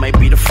rap, might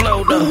be the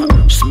flow though.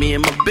 Just me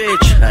and my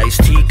bitch,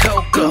 iced tea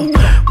cocoa.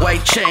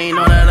 White chain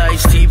on that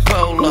iced tea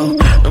polo.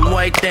 Them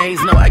white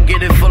things, know I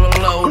get it full of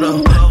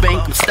lodo.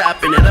 Bank, I'm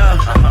stopping it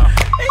up.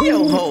 Hey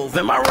yo, Hov,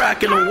 am I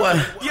rocking or what?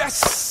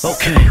 Yes.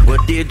 Okay,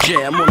 well dear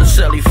Jay, I'm on the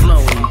celly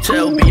flowing.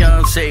 Tell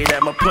Beyonce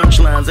that my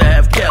punchlines I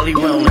have Kelly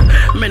rolling.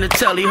 I'm in the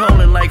telly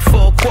holding like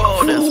 4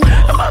 quarters.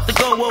 I'm about to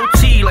go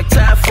OT like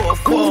tie 4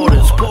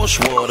 quarters.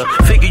 Porsche water,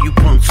 figure you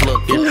punks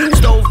looking.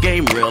 Stove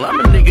game real, I'm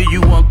a nigga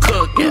you want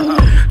cooking.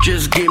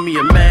 Just give me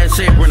a mask,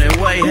 apron, and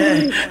white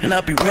hat, and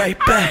I'll be right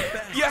back.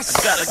 Yes.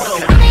 I gotta go.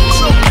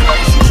 So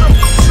crazy, so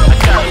I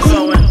got it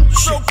going.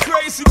 So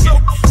crazy, so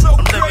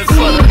I'm living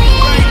for the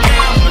right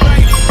now.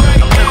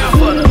 I'm living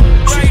for the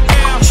right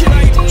now. I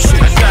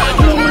got it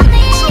going.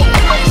 So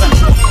crazy,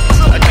 so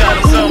I got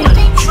it going.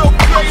 so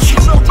crazy,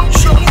 so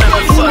I'm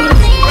living for the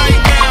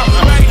right now.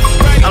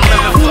 I'm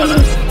living for the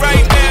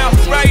right now.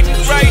 Right now.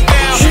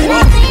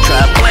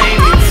 Try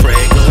playing me,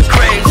 Fred, going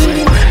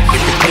crazy.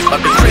 Get the clip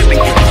out the crib and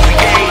get it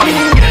created.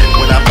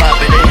 When I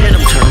pop it and hit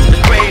 'em, turn 'em to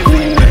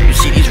gravy. You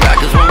see these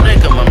rockers won't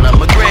lick 'em, I'm not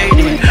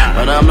McGrady,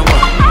 but I'm the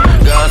one.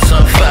 God's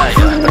on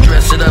fire. I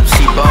dress it up,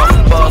 see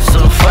boss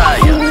on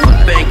fire.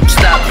 Bank, I'm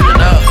stopping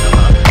it up.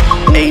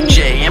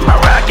 AJ, am I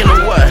rocking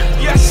or what?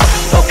 Yes.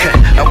 Okay,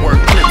 I work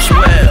clips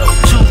well.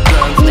 2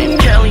 guns named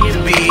Kelly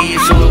and B,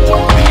 so it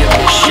won't be a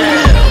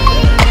Michelle.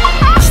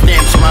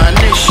 Stamps my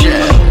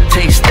initial.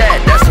 Taste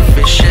that, that's a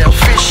fish shell,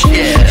 fish,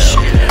 yeah.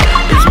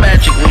 It's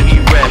magic when he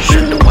raps.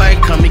 The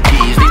white coming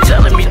keys, they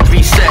telling me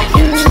 3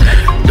 seconds.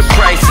 The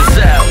price is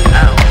out.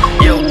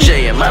 Yo,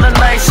 Jay, am I the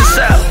nicest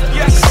out?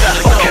 Yes.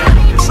 Okay.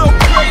 So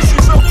crazy,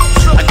 so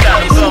I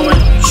got it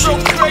going. so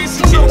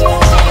crazy, so I'm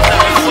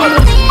living for the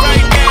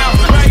right now.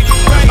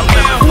 I'm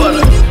living for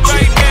the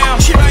Right now.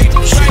 I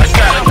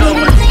got it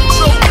going.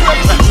 So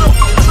crazy, so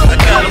I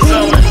got it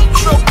going.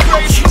 so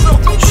crazy, so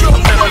I'm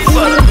living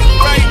for the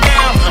right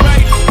now.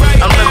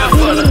 I'm living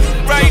for the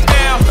Right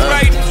now.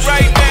 Right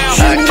now.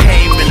 I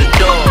came in the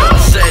door, I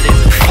said it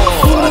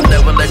before. I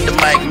never let the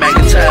mic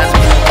magnetize me.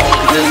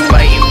 Just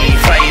biting me,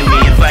 fighting me,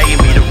 inviting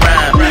me to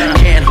rhyme.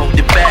 Can't hold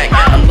it back,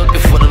 I'm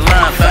looking for the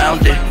line,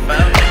 found it.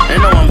 They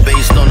know I'm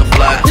based on the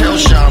block. Tell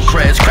Sean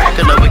Press, crack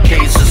another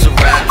case, it's a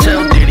ride.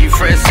 Tell Diddy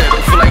Fred said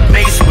it feel like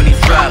bass when he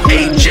drop.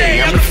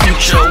 AJ, I'm the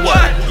future,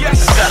 what?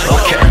 Yes.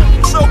 Okay,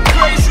 So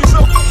crazy,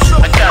 so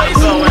I got it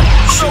going.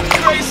 so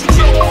crazy,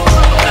 so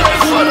Living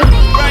for the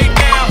right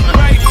now.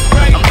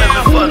 I'm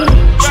living for the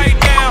Right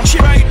now.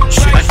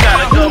 I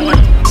got it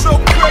going. So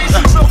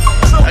crazy, so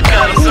I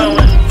got it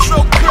going.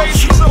 so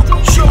crazy, so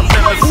I'm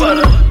living for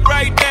the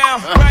right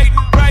now.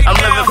 I'm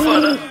living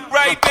for the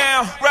Right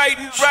now. Right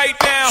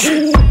now.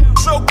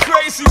 So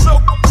crazy, so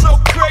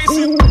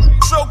crazy,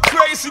 so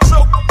crazy, so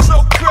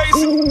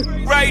crazy.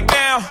 Right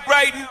now.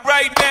 Right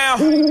now.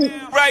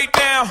 Right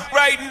now.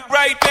 Right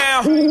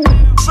now.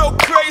 So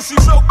crazy,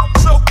 so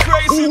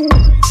crazy,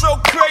 so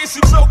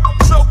crazy, so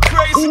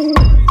crazy.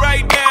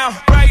 Right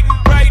now. Right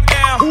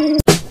now.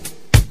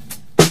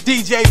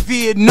 DJ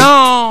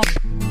Vietnam.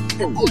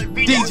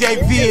 DJ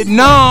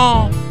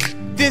Vietnam.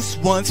 This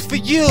one's for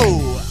you.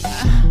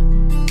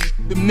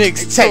 The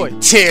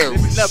mixtape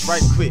terrorist. Listen up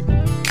right quick.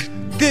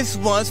 This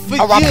one's for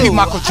you. R.I.P.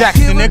 Michael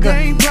Jackson, nigga.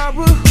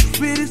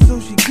 Spit it so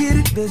she get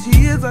it. There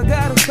she is, I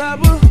gotta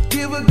stop her.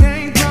 Give her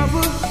game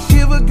proper.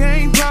 Give her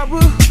game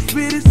proper.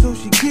 spit it so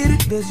she get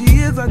it. There she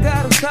is, I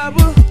gotta stop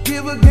her.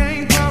 Give her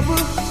game proper,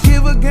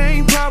 give her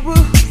game proper.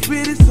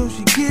 Spit it so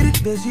she get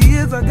it. There she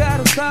is, I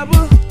gotta stop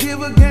her. Give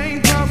her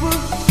game proper,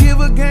 give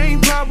her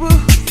game proper.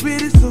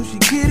 Spit it so she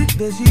get it.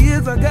 There she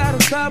is, I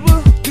gotta stop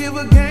her. Give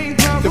her game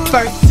proper. The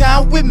first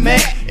time we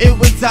met, it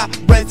was our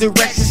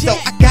resurrection. So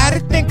I gotta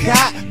thank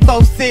God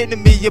for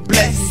sending me a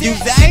blessing. You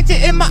the angel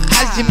in my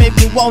eyes, you make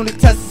me wanna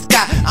touch the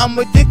sky. I'm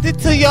addicted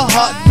to your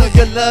heart, so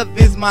your love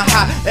is my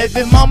high.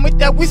 Every moment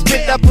that we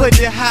spend, I put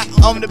it high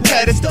on the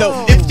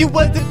pedestal. If you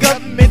was the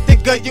government,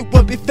 then girl, you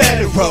would be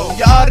federal.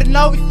 You ought to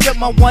know you're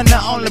my one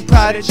and only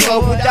pride and joy.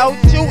 Without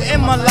you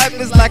in my life,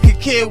 it's like a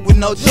kid with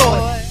no joy.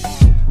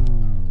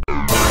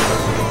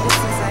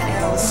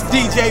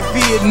 DJ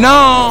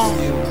Vietnam.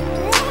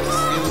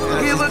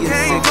 Give a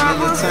game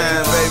proper.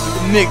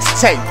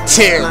 Mixtape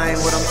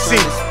terrorist.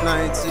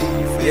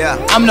 Yeah,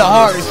 I'm the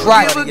hardest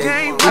writer. I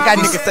got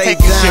niggas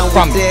taking shit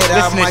from me.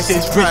 Listen to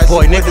this rich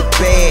boy, nigga.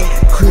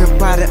 Crib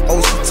by the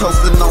ocean,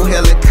 toasting on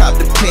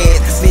helicopter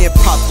pads. Me and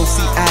Pop don't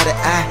see eye to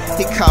eye.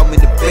 He called me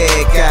the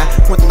bad guy.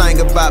 One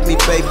thing about me,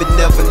 baby,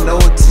 never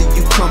know until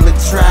you come and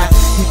try.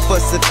 He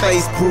busted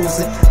face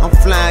bruising. I'm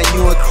flying,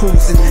 you and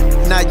cruising.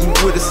 Now you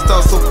with a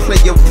star, so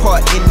play your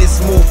part in this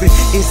movie.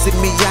 Is it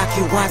me I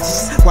can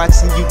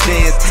watching you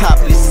dance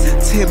topless?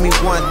 Tell me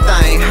one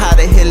thing, how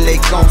the hell they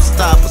gon'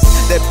 stop us?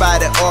 That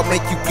body all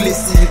make you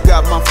glisten. You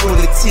got my full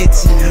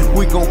attention.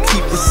 We gon'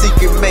 keep a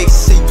secret, make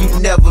sure you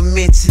never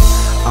mention.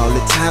 All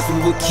the times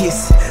we were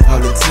kissing, all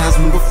the times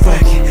we were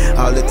fucking,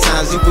 all the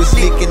times you was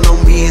licking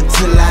on me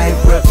until I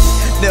erupted.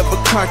 Never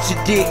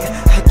contradict,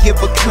 I give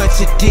a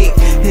country dick.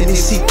 And if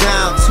she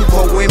down to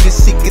more women,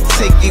 she can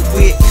take it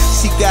with.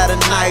 She got a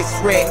nice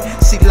rack,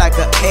 she like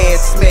an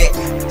ass smack.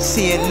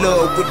 She in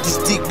love with this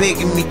dick,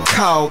 begging me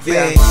call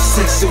back.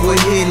 Sexual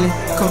healing,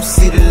 come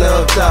see the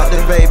love doctor,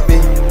 baby.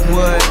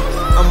 What?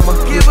 I'ma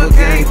give a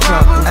game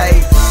proper. Ayy,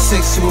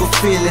 sexual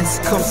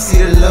feelings, come see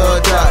the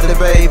love doctor,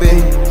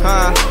 baby.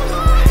 Huh?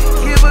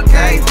 Give a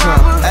game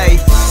proper. Ayy,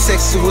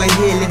 sexual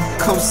healing,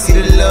 come see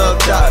the love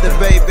doctor,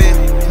 baby.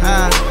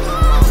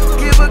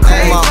 Give a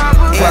game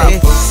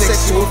proper.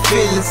 Sexual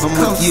feelings,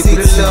 come see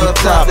the love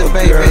doctor,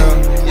 baby.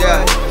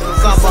 Yeah,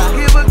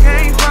 give a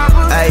game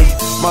proper. Ayy,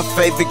 my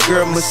favorite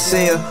girl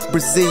Michelle,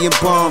 Brazilian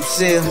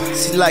bombshell.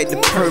 She like the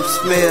perp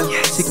smell.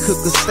 She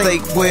cook a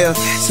steak well.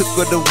 Took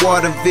her to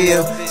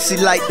Waterville. She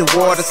like the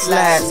water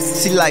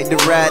slides. She like to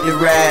ride the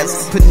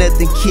rides. Put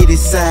nothing kitty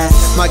side.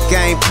 My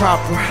game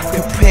proper,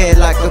 prepared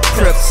like a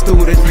prep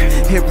student.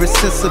 Ever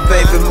since a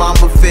baby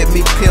mama fed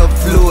me pill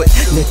fluid.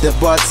 Let the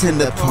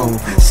bartender pour.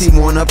 She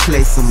wanna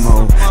play some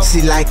more.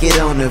 She like it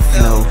on the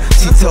floor.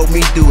 She told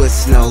me do it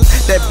slow.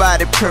 That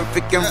body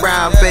perfect and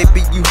round,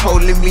 baby, you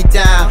holding me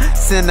down.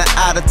 Send her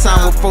out of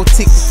town with 4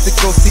 tickets to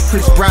go see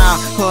Chris Brown.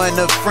 Her and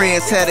her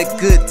friends had a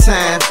good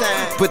time,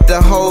 but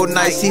the whole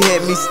night she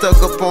had me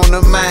stuck up on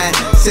her mind.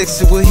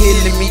 Sexual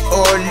healing me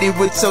orally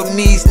with your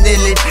knees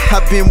kneeling.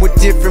 I've been with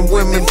different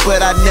women,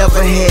 but I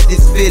never had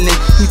this feeling.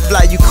 He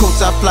fly you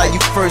coach, I fly you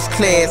first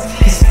class.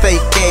 His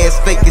fake ass,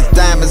 fake as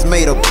diamonds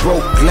made of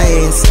broke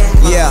glass.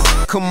 Yeah,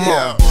 come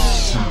on.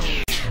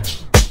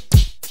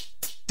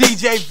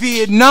 DJ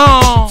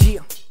Vietnam.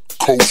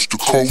 Coast to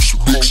coast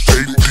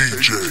mixtape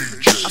DJ.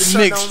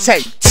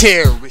 Mixtape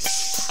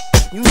terrorist.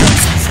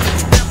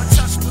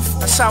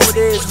 That's how it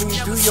is when you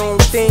do your own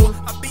thing. You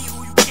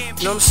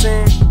know what I'm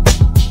saying?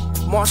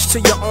 March to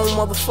your own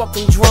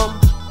motherfucking drum.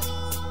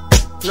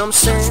 You know what I'm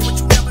saying?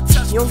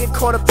 You don't get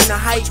caught up in the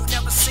hype.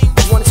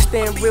 You wanna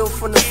stand real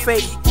from the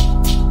fake.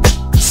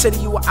 Consider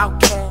you an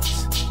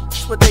outcast.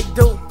 That's what they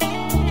do.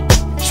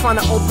 Trying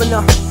to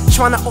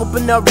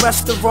open up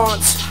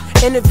restaurants.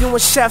 Interviewing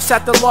chefs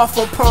at the loft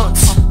on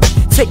punks.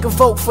 Take a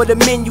vote for the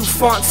menu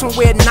font.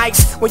 Somewhere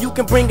nice where you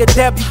can bring a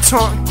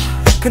debutante.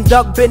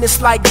 Conduct business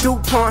like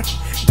DuPont.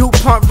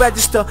 DuPont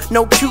register,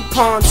 no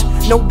coupons.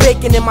 No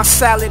bacon in my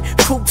salad,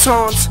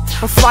 croutons.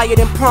 I'm flyer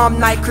than prom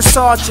night,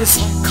 corsages.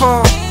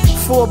 Calm,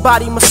 full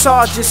body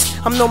massages.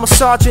 I'm no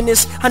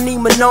misogynist, I need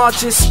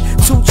menages.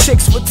 2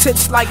 chicks with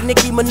tits like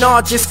Nicki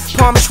Minaj's.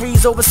 Palm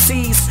trees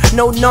overseas,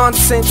 no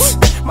nonsense.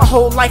 My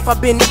whole life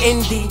I've been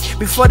indie.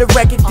 Before the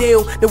record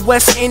deal, the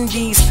West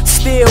Indies.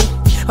 Still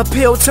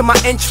appeal to my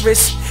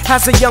interests.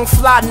 As a young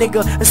fly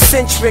nigga,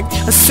 eccentric,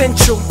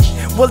 essential.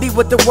 Willie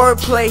with the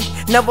wordplay.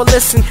 Never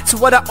listen to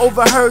what I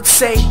overheard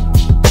say.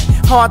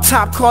 Hard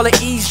top, call it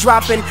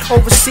eavesdropping.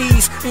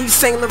 Overseas, East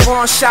St.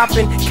 Laurent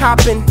shopping,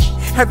 copping.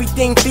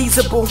 Everything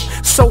feasible,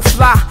 so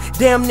fly,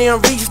 damn near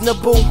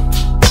unreasonable.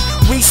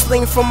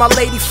 Riesling from my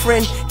lady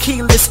friend,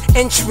 keyless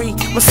entry,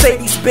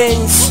 Mercedes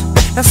Benz.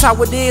 That's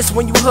how it is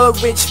when you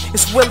hood rich.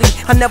 It's Willie,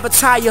 I never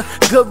tire,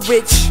 good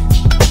rich.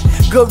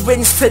 Good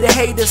riddance to the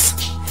haters.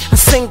 I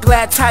sing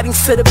glad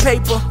tidings to the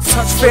paper.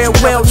 Touch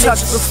farewell,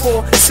 touched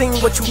before. Sing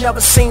what you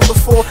never seen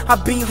before. I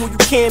be who you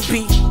can't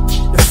be.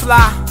 The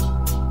fly.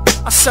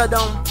 I said I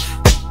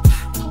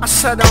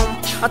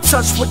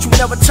touch what you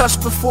never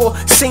touched before.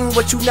 Sing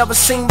what you never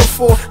seen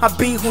before. I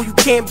be who you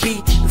can't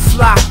be. The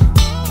fly.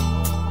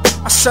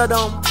 I said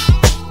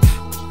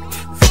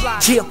fly.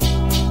 Yeah.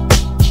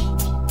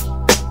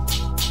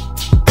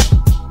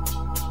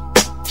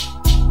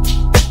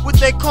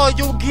 call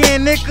you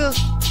again, nigga?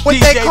 What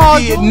DJ they call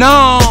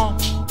Vietnam.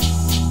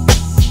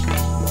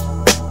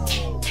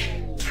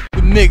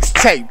 The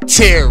mixtape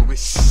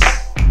terrorists.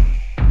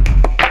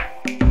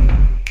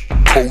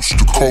 Coast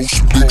to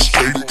coast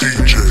mixtape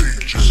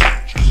DJs.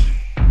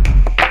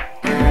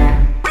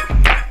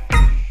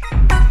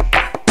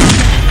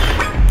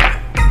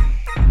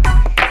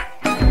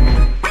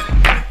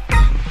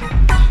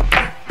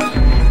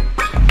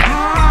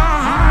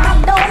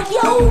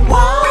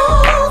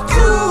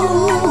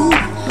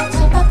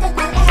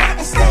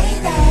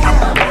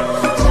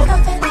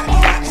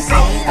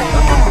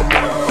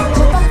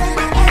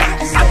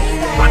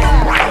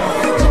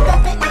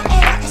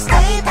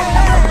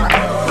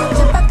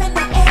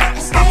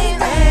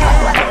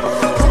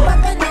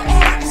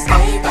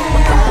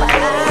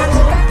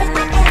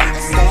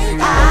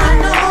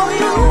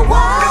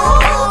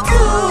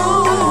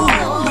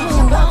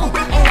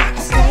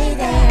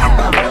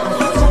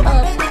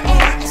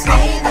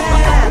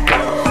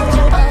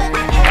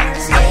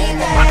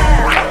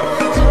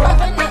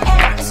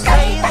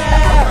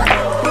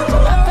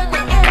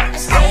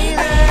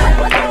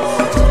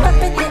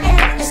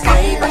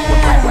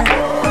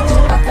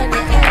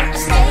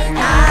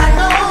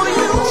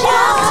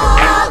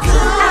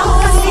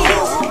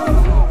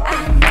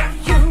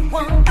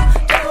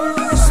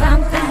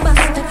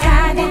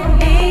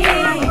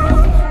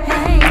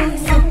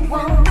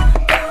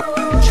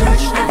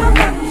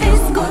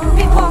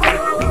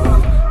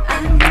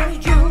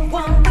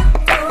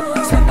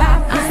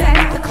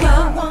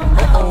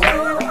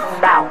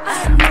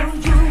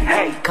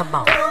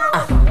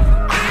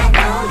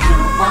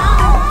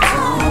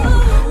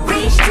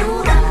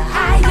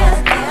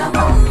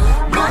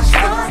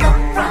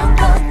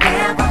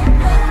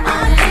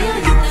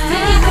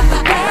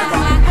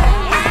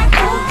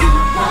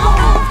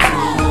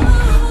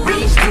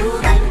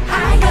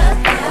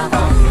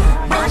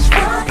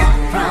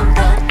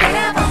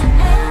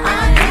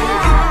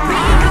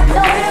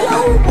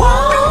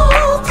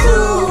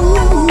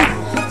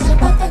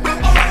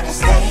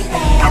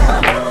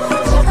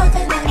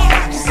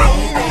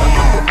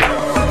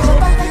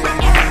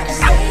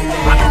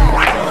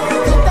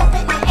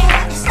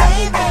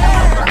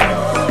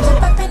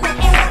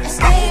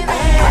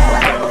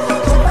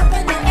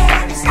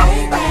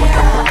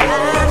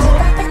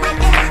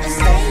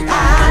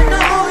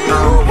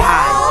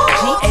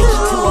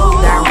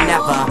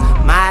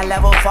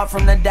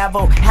 From the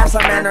devil, have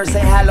some manners, say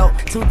hello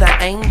to the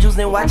angels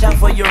and watch out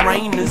for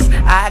Uranus.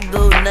 I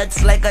go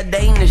nuts like a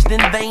Danish, then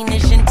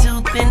vanish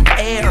into thin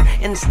air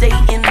and stay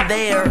in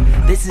there.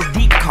 This is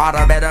deep,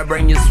 Carter, better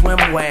bring your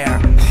swimwear.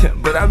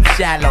 But I'm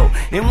shallow,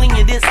 and when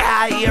you're this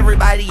high,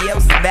 everybody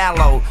else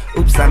ballow.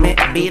 Oops, I meant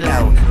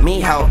below.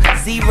 Miho,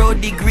 0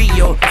 degree,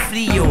 yo,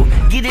 frio.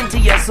 Get into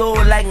your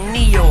soul like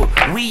Neo,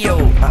 Rio.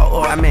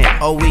 Or I meant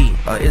OE,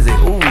 or is it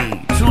ooey?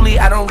 Truly,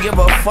 I don't give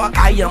a fuck.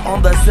 I am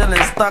on the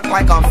ceiling, stuck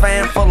like a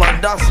fan full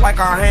of dust, like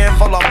a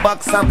handful of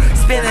bucks. I'm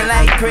spinning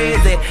like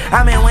crazy.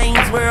 I'm in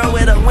Wayne's World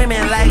with the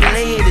women like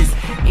ladies.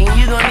 And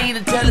you gon' need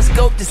a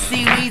telescope to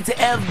see we to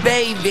F,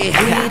 baby.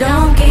 We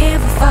don't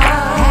give a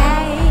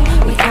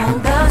fuck. We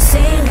on the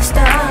ceiling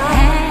star.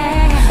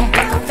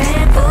 Like a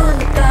fan full of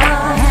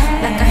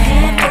dust, like a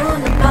handful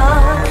of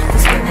bugs. We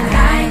spinning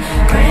like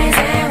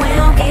crazy. We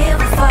don't give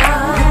a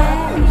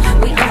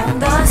fuck. We on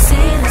the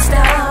ceiling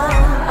star.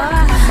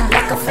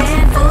 Like a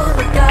fan full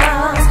of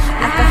dust,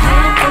 like a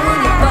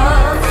handful of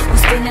bugs. We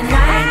spinning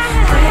like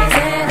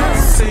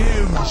crazy.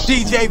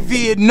 DJ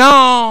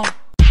Vietnam.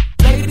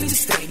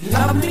 Ladies, they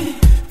love me.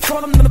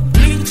 From the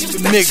bleachers,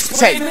 the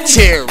mixtape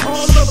terrorists.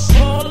 All of the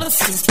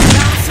ballers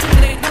bouncing,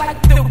 they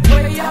like the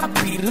way I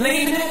be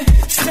leaning.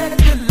 Said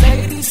the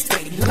ladies,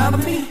 they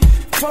love me.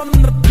 From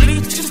the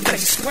bleachers, they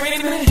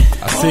screaming.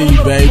 I see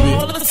you,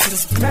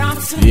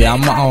 baby. Yeah,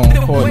 I'm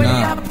on court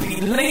now.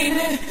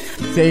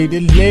 Say the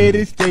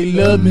ladies, they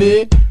love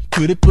me.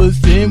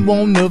 20%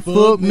 wanna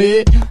fuck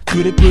me,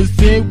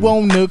 20%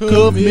 wanna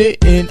cuff me,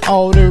 and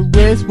all the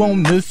rest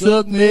wanna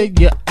suck me.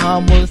 Yeah,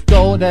 I'm a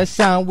star that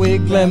shine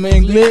with glamour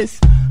and glitz.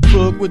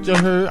 Fuck what you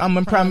heard, I'm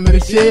in prime of the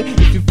shit.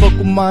 If you fuck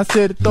with my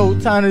set, throw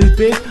time to this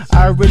bitch.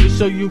 I really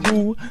show you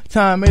who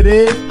time it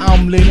is.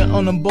 I'm leaning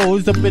on them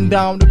boys up and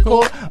down the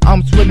court.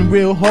 I'm sweating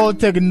real hard,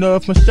 taking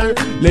off my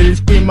shirt. Ladies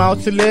scream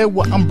out till there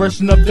while I'm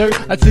brushing up dirt.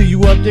 I tell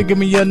you up there, give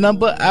me your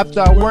number after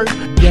I work.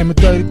 Damn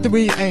it,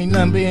 33 ain't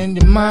number in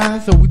your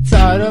mind. So we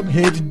tied up,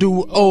 had to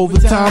do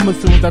overtime.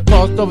 As soon as I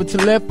crossed over to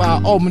left,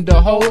 I opened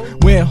the hole,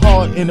 went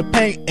hard in the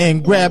paint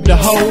and grabbed the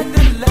hole.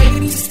 The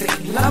ladies,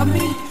 they love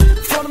me.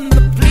 From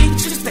the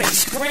bleachers, they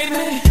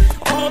screaming.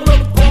 All the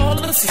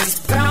ballers is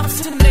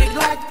bouncing, they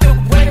like the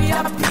way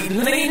I be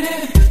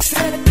leaning.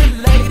 Said the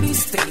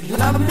ladies, they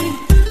love me.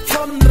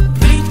 From the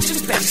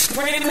bleachers, they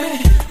screaming.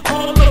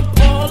 All the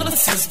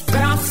ballers is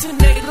bouncing,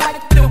 they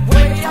like the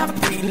way I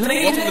be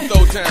leaning. Welcome to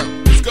Throw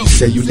Town. Let's go. You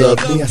say you love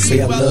me, I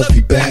say I love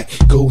you back.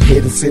 Go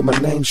ahead and say my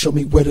name, show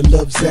me where the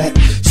love's at.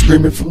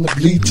 Screaming from the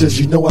bleachers,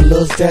 you know I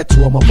love that.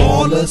 To all my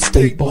ballers,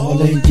 stay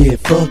ballin', yeah,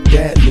 fuck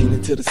that.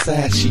 Leaning to the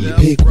side, she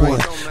pick one.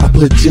 I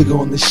put jigger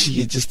on the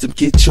shit just to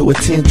get your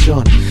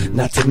attention.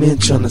 Not to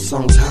mention the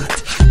song's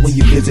hot. When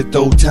you visit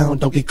Old Town,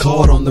 don't get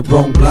caught on the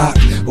wrong block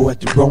or at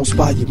the wrong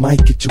spot, you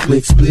might get your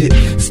wig split.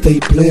 Stay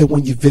player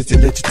when you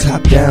visit, let your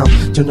top down.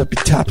 Turn up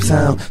your top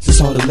sound,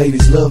 since all the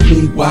ladies love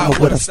me. Why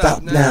would I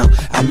stop now?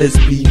 I let's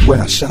be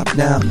where I shop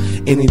now.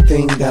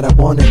 Anything that I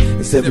wanted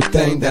is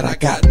everything that I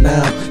got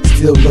now.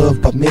 Still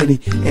loved by many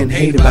and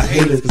hated by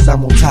haters, cause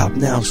I'm on top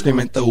now.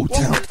 Screaming through Old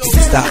Town, can't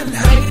stop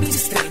now.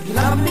 Ladies, they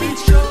love me.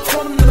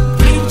 From the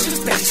bleachers,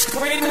 they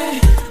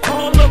screaming.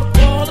 All the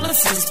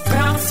ballers is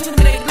bouncing.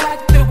 They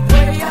like the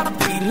way I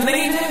be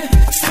leaning.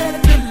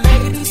 Said the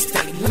ladies,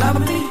 they love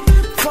me.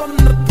 From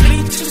the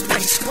bleachers, they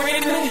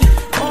screaming.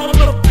 All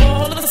the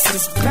ballers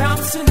is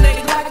bouncing.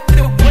 They like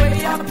the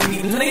way I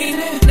be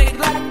leaning. They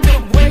like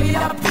the way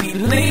I be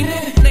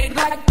leaning. They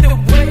like the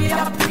way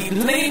I be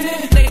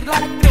leaning. They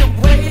like the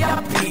way I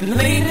be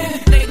leaning.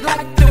 They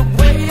like the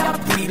way I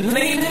be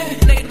leaning.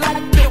 They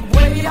like the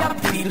way I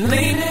be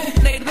leaning.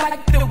 They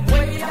like the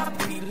way I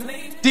be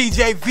leaning.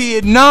 DJ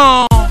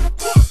Vietnam,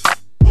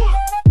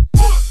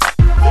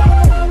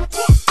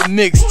 the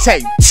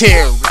mixtape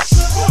terrorist.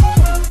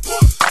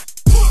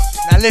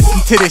 Now listen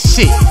to this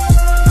shit.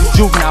 The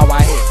juvenile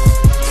right here.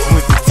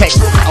 With the tape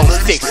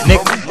 06,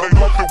 nigga.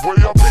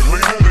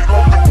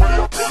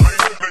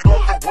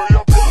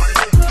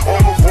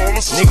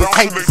 Niggas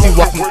hate to see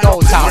what from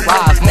Old Town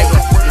rise, nigga.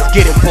 Let's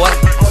get it, boy.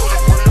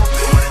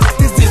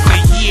 This is the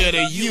year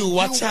to you.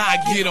 I try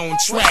to get on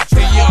track.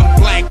 The young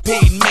black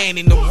paid man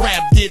in the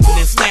rap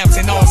business snaps.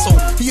 And also,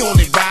 he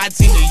only rides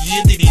in the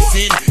year that he's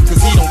in.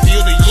 Cause he don't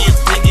feel the year's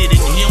bigger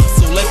than him.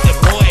 So let that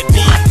boy be.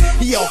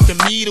 He off the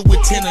meter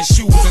with tennis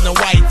shoes and a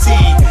white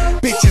tee.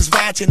 Bitches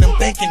watching him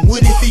thinking,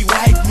 what if he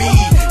like me?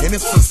 And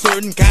it's a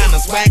certain kind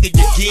of swagger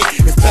you get,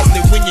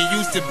 especially when you're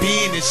used to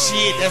being the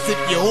shit. That's if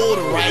you hold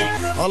it right.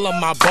 All of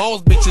my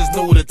balls bitches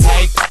know the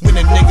type. When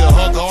a nigga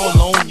hug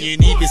all on you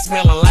and he be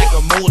smelling like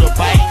a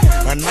motorbike.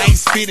 A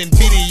nice fitting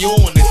video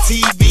on the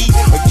TV.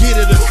 Or get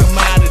her to come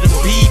out of the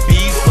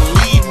BBs.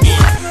 Believe me,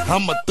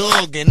 I'm a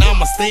thug and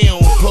I'ma stay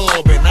on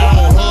club. And I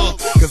don't hug,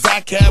 cause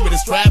I carry the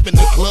strap in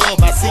the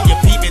club. I see your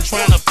peeping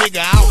trying to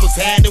figure out what's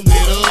happening with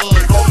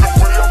us.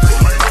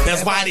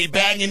 That's why they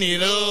bagging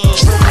it up.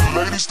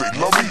 Ladies, they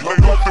love me, they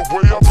like the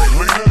way I be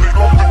leaning. They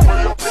like the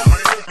way I be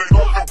leaning, they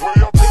like the way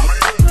I be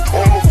leaning.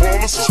 All the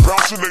ballers is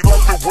bouncing, they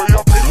like the way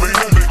I be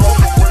leaning. They like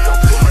the way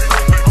I be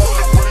leaning, they like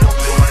the way I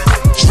be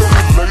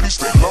leaning. Ladies,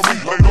 they love me,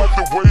 they like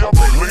the way I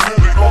be leaning.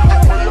 They like the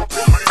way I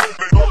be leaning,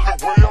 they like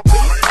the way I be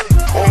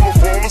leaning. All the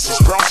ballers is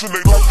bouncing,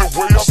 they like the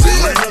way I be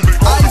leaning.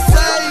 Ice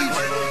Age,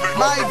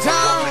 my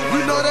town,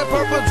 you know that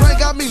purple drink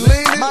got me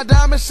leaning. My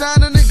diamond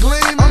shining and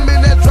gleaming. I'm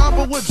in that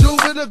dropper with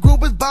Juve, the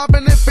group is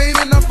bobbing and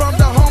fiending. I'm from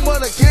the home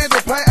of the candy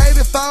paint,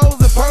 80,000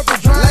 purple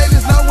drink.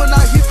 Ladies know when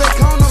I hit that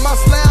corner, my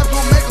slab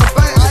gon' make them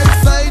faint.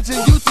 Ice Age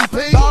and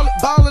UTP,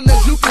 ballin'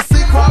 as you can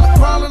see,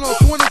 crawling on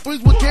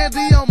 23s with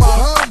candy on my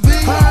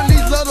Humvee.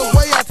 Pioneers love the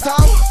way I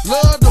talk,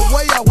 love the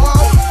way I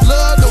walk,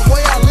 love the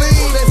way I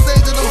lean. They say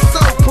that I'm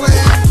so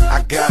clean.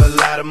 I got a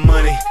lot of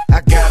money,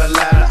 I got a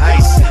lot of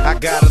ice, I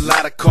got a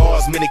lot of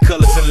cars, many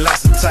colors and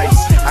lots of types.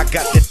 I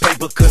got that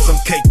paper cause I'm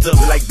caked up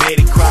like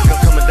Betty Crocker.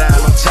 Coming down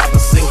on chopper,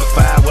 single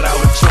file without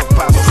a trunk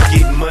poppers.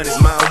 Getting money's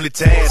my only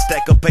task,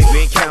 stack up paper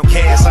and count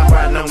cash. I'm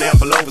riding on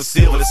apple over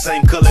silver, the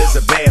same color as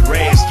a bad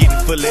rash. Getting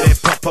full of that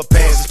pop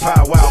ass, it's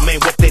power wow, man,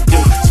 what they do.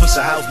 Switch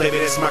the house, baby,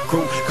 that's my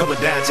crew. Coming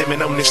down,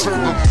 jamming on this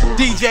room.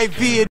 DJ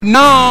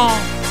Vietnam,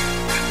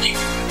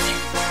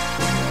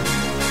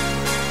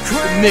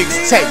 the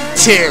mixtape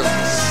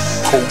terrorist.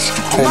 Coast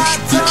to coast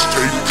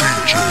mixtape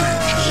DJ.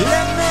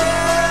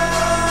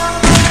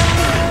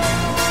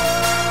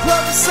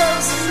 Public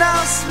service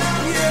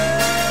announcement.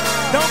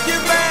 Don't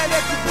get mad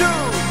at the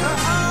dude.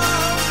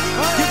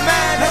 Get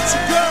mad at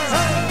your girl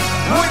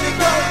when it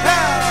go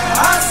down.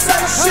 I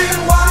say she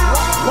wild,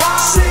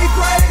 she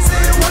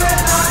crazy when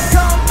I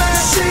come back.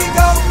 She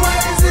go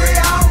crazy.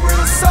 I'm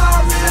real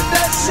sorry if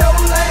that's your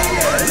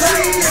lady.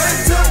 She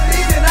took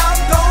me and I'm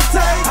gon'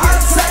 take it. I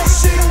say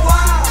she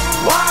wild,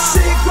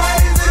 she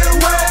crazy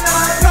when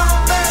I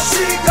come back.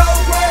 She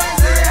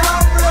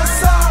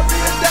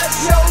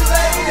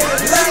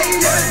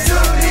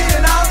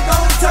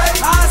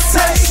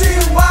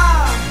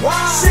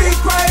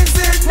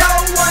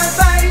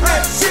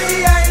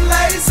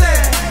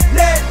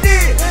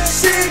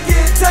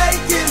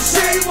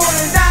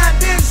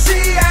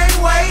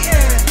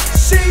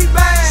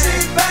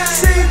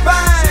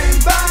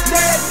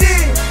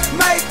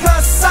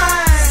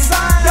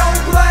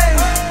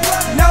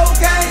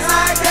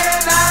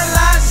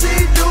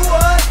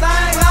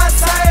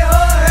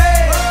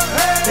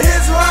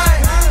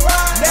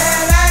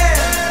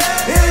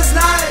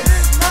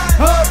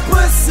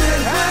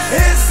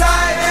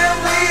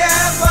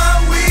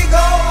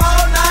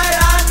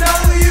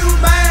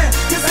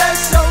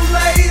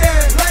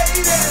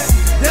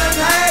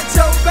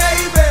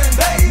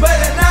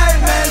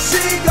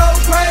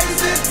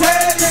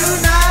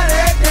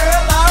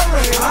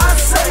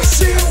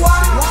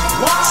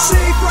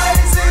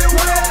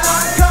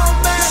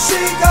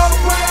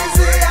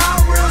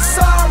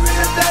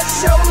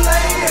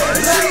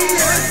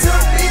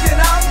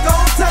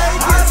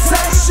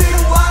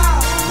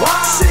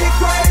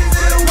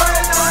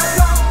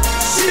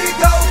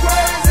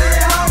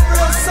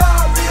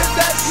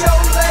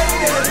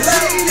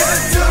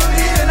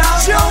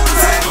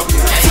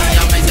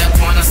I'm in the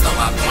corner, so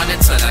I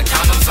pointed to the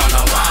condoms on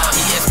the wall.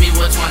 He asked me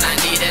which one I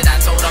needed, I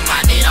told him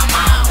I need them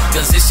all.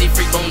 Cause if she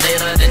freak on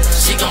later, then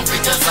she gon'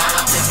 freak us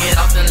all. Take it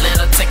off and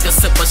let her take a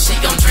sip, but she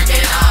gon' drink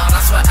it all.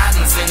 That's what I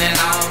done seen it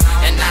all,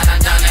 and I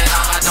done it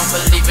all. I don't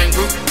believe in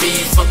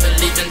groupies, but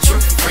believe in true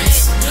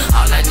freaks.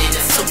 All I need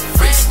is two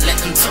freaks, let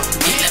them two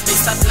eat. Let me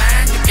stop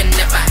lying, you can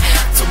never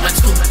have too much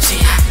Gucci.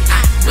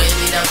 Where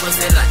it up was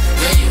it like,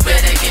 girl, you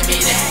better give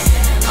me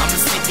that. I'ma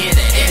stick it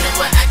at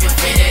anywhere I can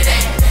fit it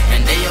at.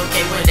 And they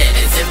okay with it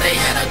as if they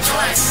had a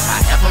choice.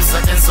 I have them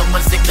sucking so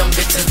much dick, them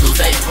bitches lose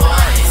their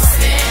voices.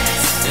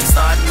 Then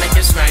start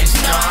making strange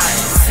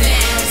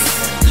noises.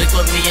 Look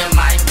with me and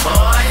my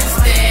boys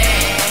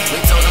did. We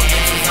told them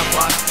bitches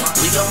apart.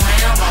 We go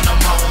ham on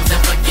them hoes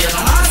and forget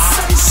them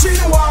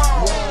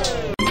tomorrow.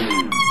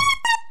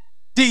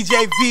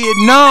 DJ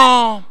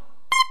Vietnam,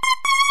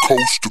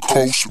 Coast to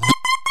coast.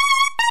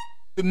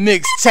 the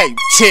mixtape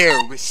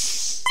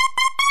terrorist.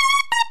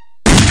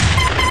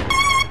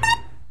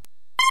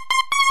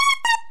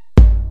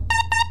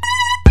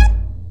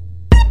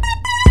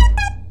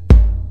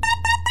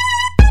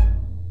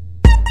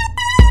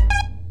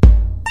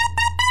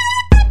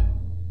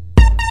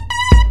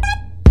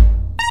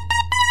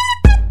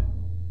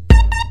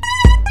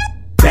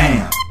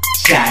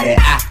 Shawty,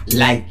 I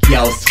like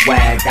your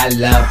swag, I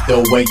love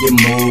the way you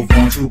move.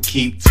 Won't you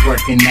keep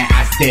twerking that?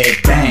 I said,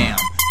 damn.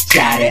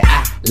 Shawty,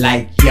 I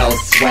like your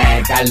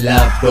swag, I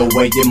love the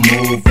way you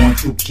move.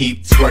 Won't you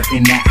keep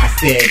twerking that? I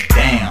said,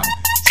 damn.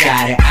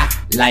 Shawty, I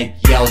like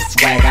your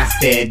swag, I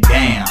said,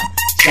 damn.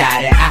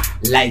 Shawty, I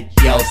like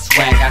your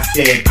swag, I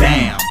said,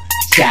 damn.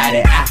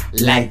 Shawty, I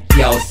like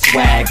your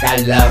swag, I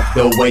love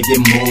the way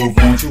you move.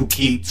 Won't you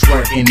keep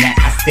twerking that?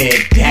 I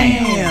said,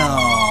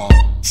 damn.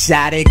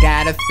 Shawty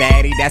got a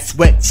fatty, that's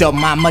what your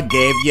mama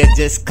gave you.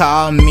 Just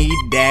call me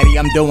daddy,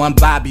 I'm doing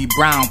Bobby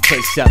Brown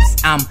push-ups.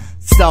 I'm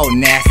so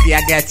nasty,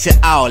 I got you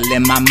all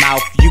in my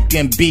mouth. You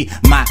can be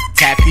my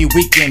taffy,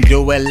 we can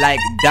do it like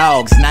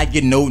dogs. Now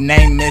your new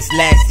name is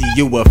Lassie.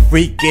 You a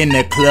freak in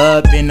the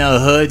club, in the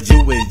hood,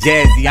 you was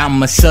jazzy.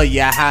 I'ma show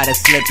you how to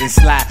slip and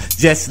slide,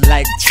 just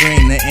like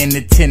Trina in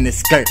the tennis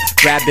skirt.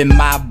 Grabbing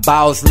my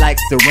balls like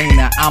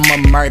Serena,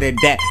 I'ma murder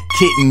that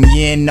kitten.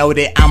 You know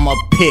that I'm a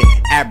pit,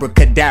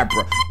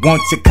 abracadabra.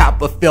 Want your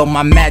copper, fill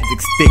my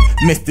magic stick.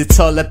 Mr.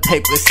 Toilet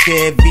Paper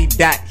said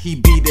V-Dot, he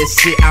be the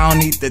shit. I don't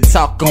need to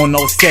talk on no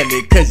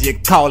celly, cause you're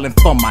calling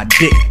for my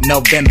dick.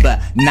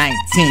 November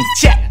 19th,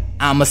 check.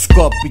 I'm a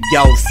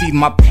Scorpio, see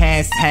my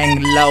pants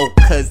hang low,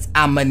 cause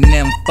I'm a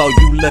nympho.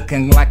 You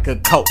looking like a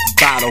Coke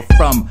bottle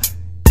from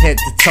head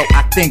to toe.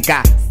 I think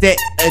I said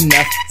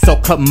enough, so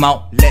come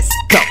on, let's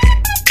go.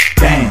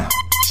 Damn,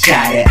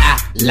 shawty, I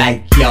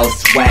like your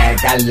swag,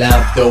 I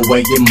love the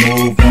way you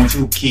move. Won't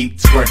you keep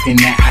twerking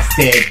that?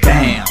 I said,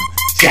 damn.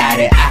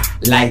 Shawty, I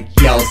like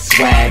your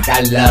swag,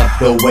 I love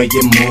the way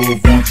you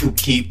move. Won't you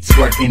keep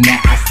twerking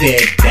that? I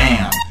said,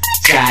 damn.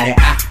 Shawty,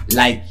 I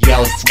like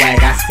your swag,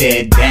 I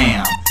said,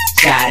 damn.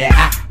 Shawty,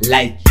 I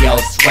like your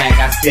swag,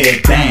 I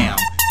said, damn.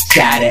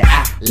 Shawty,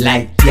 I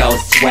like your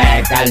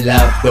swag, I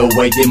love the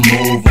way you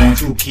move.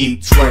 Won't you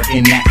keep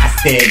twerking that? I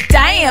said,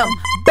 damn,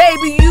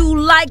 baby, you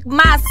like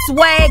my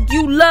swag.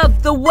 You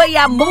love the way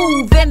I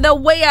move and the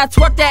way I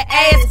twerk that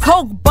ass.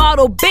 Coke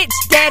bottle, bitch,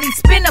 daddy,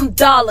 spend them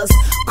dollars.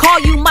 Call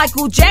you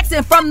Michael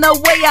Jackson from the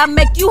way I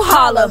make you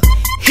holler.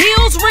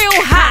 Heels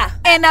real high,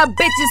 and a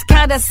bitch is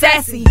kinda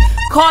sassy.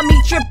 Call me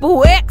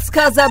Triple X,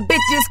 cause a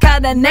bitch is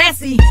kinda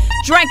nasty.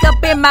 Drank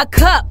up in my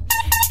cup,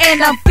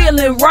 and I'm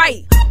feeling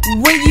right.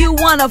 When you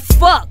wanna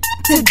fuck,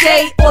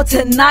 today or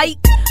tonight.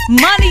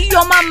 Money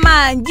on my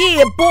mind,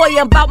 yeah, boy,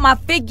 about my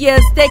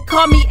figures. They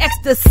call me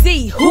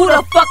ecstasy. Who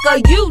the fuck are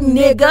you,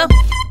 nigga?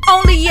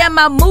 Only am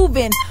I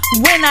moving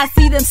when I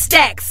see them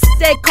stacks.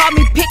 They call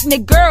me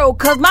picnic girl,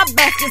 cause my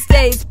basket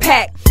stays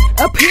packed.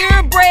 A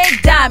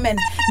purebred diamond,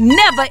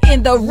 never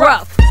in the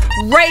rough.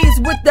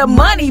 Raised with the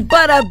money,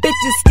 but a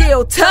bitch is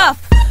still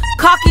tough.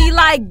 Cocky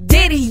like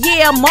Diddy,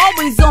 yeah, I'm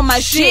always on my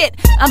shit.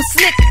 I'm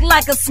slick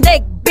like a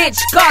snake, bitch,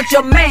 guard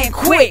your man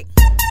quick.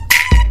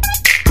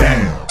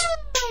 Damn.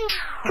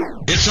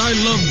 It's I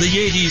Love the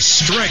 80s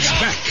Strikes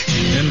Back,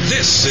 and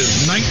this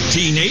is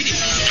 1980.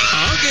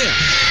 Again.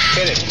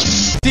 Hit it.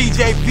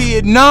 DJ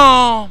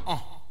Vietnam.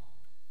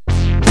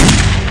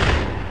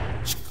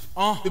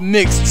 The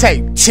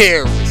mixtape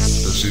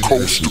terrorist.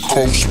 Coast to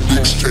coast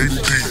mixtape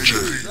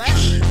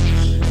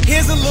DJ.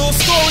 Here's a little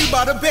story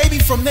about a baby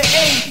from the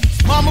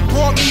 80s. Mama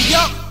brought me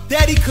up,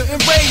 daddy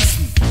couldn't raise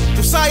me.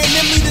 Josiah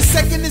Nimley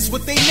II is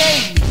what they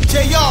named me.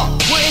 JR,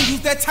 wouldn't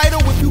use that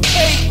title if you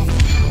paid me.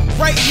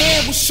 Right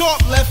hand was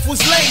sharp, left was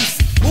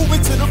lazy.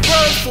 Moving to the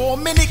bird for a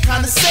minute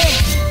kinda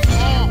saved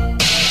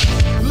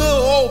you.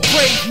 Little old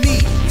brave me,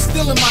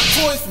 stealing my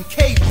toys from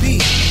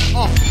KB.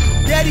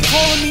 Daddy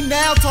calling me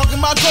now, talking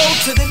about gold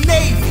to the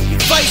Navy.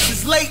 Vice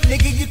is late,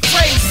 nigga, you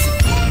crazy.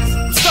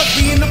 I'm stuck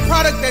being the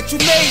product that you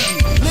made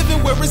me.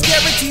 Living where it's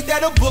guaranteed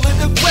that a bullet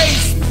will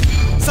graze me.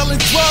 Selling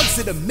drugs,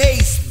 it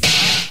amazed me.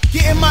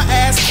 Getting my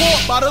ass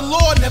caught by the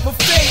law never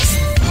faced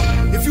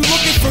me. If you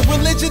looking for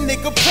religion,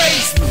 nigga,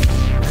 praise me,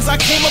 cause I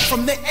came up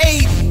from the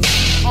 80s.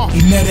 He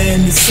met her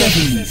in the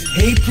 70s.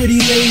 Hey, pretty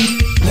lady,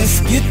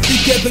 let's get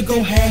together,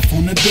 go half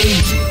on the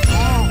baby.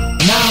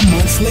 9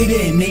 months later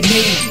and they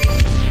made it.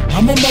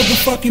 I'm a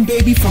motherfucking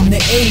baby from the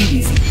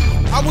 80s.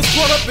 I was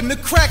brought up in the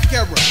crack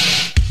era.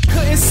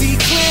 Couldn't see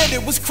clear,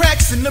 there was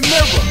cracks in the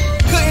mirror.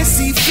 Couldn't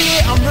see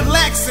fear, I'm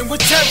relaxing with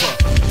terror.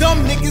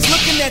 Dumb niggas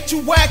looking at you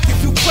whack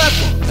if you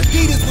clever.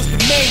 Adidas was the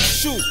main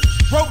shoe.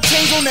 Broke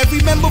chains on every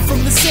member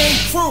from the same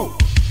crew.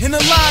 In the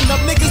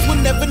lineup, niggas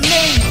would never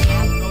name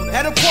you.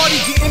 At a party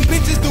getting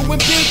bitches doing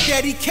Big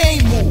Daddy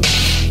Kane moves.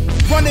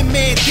 Running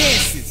man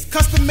dances,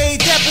 custom made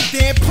dapper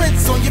Dan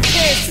prints on your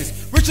pants.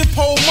 Richard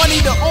Pole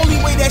money the only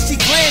way that she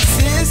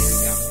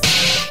glances.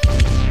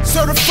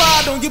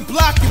 Certified on your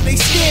block if they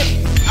stamp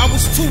me. I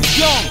was too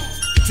young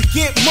to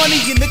get money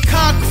in the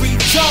concrete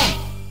jump,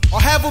 or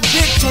have a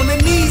bitch on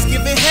her knees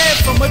giving head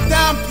from a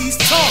dime piece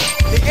tongue.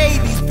 The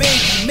 80s,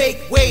 baby,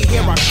 make way,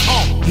 here I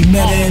come. He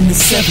met her in the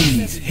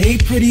 70s. Hey,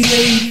 pretty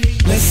lady,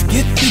 let's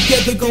get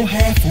together, go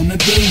half on the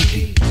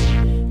baby.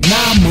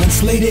 9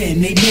 months later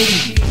and they made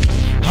it.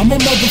 I'm a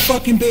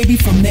motherfucking baby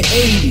from the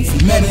 80s.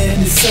 He met her in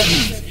the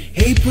 70s.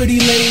 Hey, pretty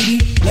lady,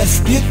 let's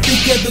get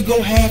together,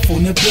 go half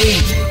on the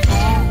baby.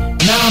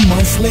 9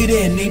 months later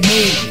and they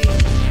made it.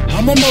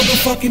 I'm a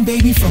motherfucking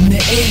baby from the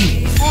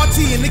 80s.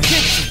 Auntie in the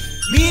kitchen,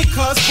 me and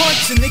cuz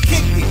punching and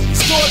kicking.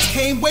 Stores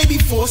came way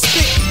before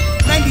spitting.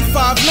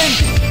 95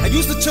 Linden, I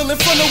used to chill in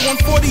front of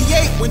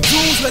 148 when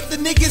Jules let the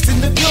niggas in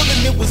the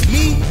building. It was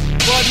me,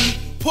 Buddy,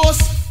 Puss,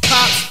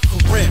 Cops,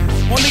 Karim.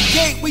 On the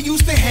gate we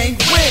used to hang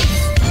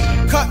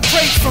rims. Cut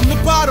crates from the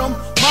bottom.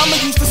 Mama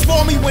used to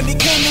spoil me when it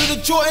came to the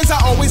Jordans, I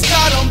always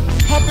got them.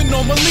 Humping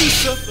on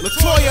Melisha,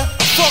 Latoya,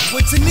 I fuck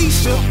with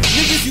Tanisha.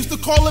 Niggas used to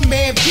call a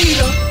man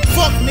Peter.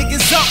 Fuck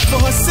niggas up for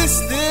her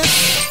sisters.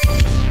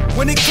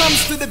 When it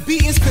comes to the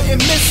beatings, couldn't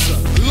miss her.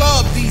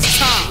 Love these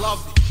times.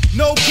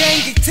 No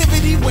gang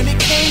activity when it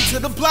came to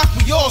the block,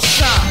 we all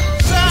shine.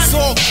 It's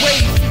all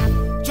great,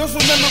 just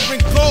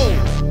remembering gold.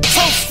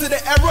 Toast to the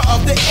era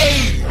of the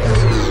 80s.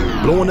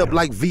 Blowing up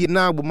like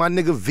Vietnam with my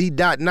nigga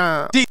V.9.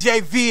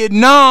 DJ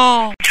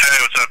Vietnam. Hey,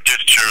 what's up, dude?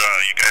 It's you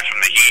guys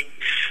from the Heat.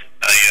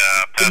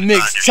 The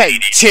Mixtape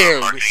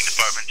terrorist. Marketing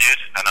department,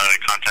 dude. I know the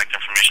contact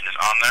information is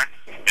on there.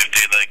 If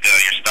they like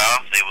your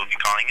style, they will be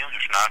calling you.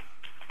 If not,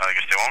 I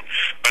guess they won't.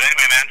 But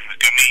anyway, man, it was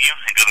good meeting you,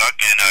 and good luck.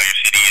 And your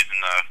CD is in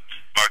the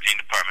marketing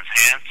department's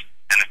hands.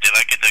 And if they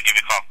like it, they'll give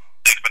you a call.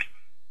 Thanks, buddy.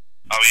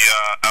 I'll be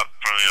out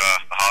for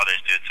the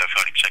holidays, dude. So if you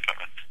want to check out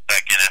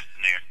back in after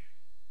the New Year.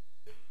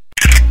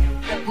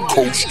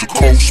 Coast to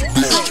coast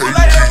mixtape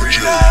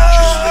DJ.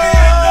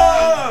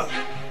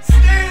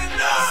 Stand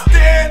up!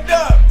 Stand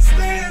up!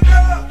 Stand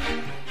up!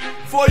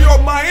 For your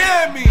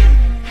Miami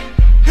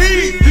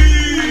Heat!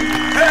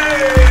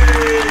 Hey!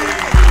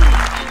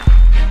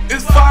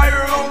 It's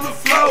fire on the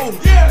flow!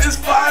 It's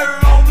fire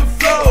on the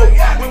floor!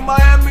 When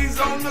Miami's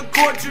on the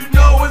court, you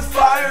know it's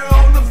fire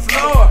on the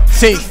floor!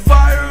 See,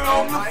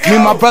 me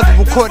and my brother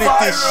recorded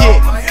this shit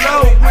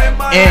in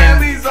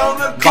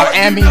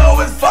Miami,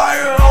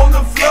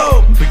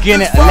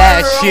 beginning of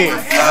last year.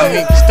 I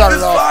mean, we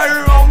started off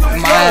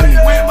in Miami,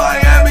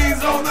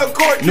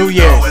 New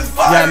Year's, you know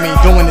what I mean,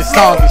 doing this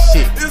song and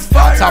shit.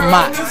 I'm talking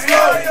about,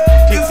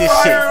 pick this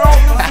shit.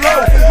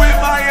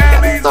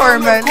 Sorry,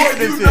 man, look at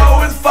this shit.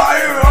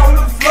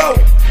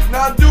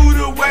 Now do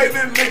the wave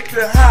and make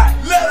it hot.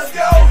 Let's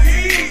go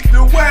Heat.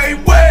 The wave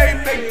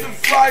make the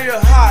fire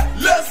hot.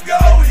 Let's go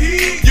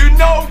Heat. You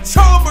know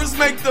Chalmers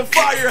make the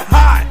fire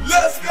hot.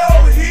 Let's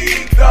go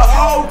Heat. The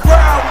whole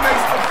crowd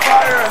makes the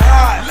fire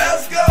hot.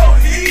 Let's go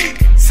Heat.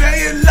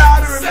 Say it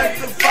louder and make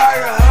the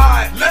fire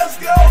hot. Let's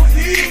go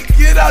Heat.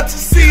 Get out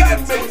your seat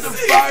and make the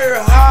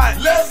fire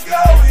hot. Let's go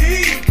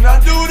Heat. Now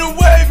do the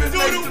wave and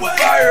make the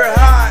fire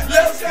hot.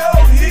 Let's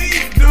go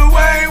Heat. The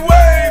wave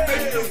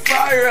make the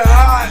fire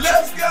hot.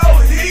 Let's go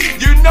Heat.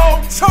 You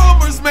know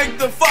Chalmers make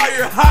the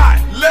fire hot.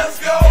 Let's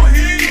go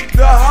Heat.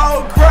 The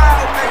whole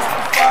crowd makes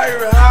the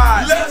fire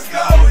hot. Let's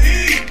go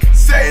Heat.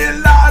 Say it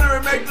louder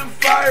and make the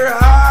fire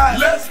hot.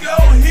 Let's go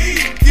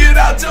Heat. Get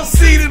out your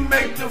seat and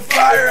make the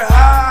fire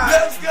hot.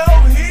 Let's go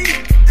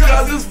Heat.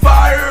 Cause it's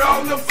fire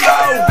on the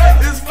floor.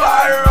 It's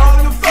fire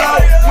on the floor.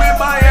 When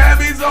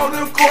Miami's on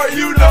the court,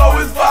 you know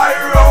it's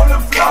fire on the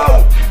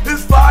floor.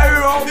 It's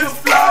fire on the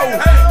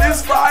floor.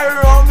 It's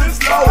fire on the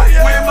floor.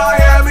 When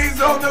Miami's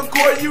on the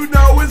court, you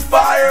know it's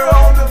fire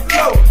on the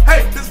floor.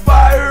 Hey, it's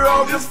fire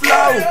on the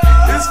floor.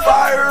 It's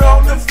fire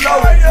on the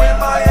floor. When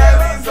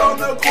Miami's on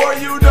the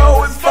court, you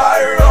know it's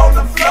fire on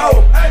the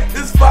floor.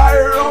 It's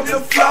fire on the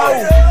floor.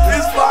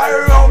 It's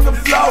fire on the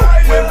floor.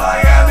 When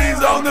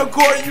Miami's on the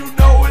court, you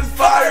know it's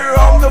fire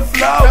on the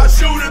floor. Now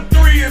shoot a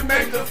three and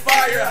make the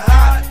fire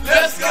hot.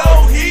 Let's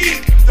go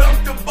Heat.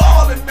 Dunk the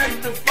ball and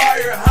make the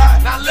fire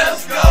hot. Now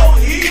let's go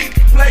Heat.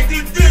 Play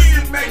defense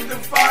and make the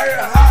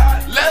fire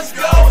hot. Let's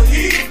go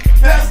Heat.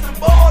 Pass the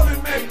ball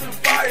and make the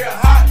fire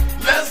hot.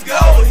 Let's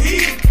go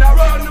Heat. Now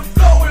run the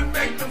floor and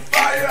make the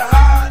fire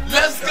hot.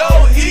 Let's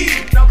go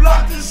Heat. Now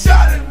block the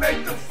shot and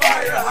make the fire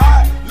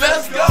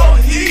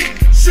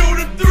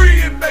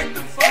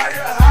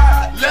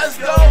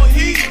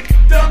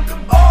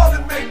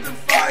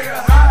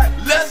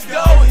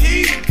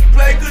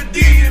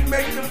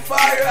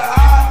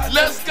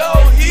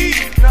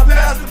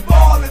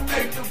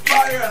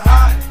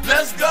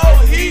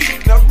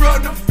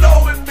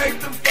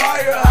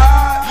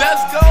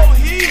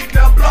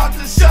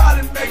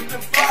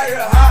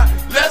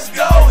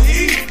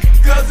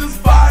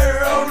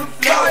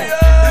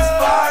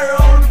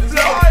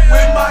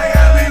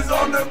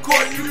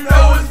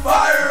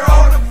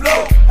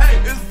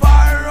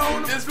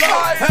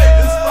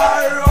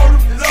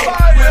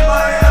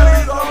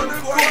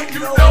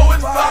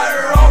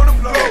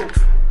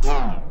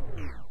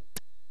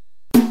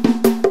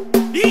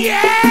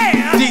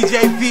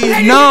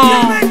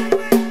Vietnam.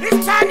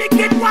 It's time to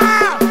get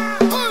wild.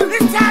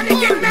 It's time to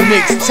get mad.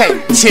 Mixtape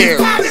terror.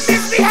 Time to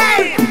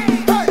misbehave.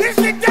 It's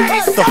the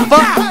day. The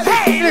fuck?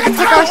 Nigga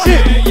took our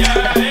shit.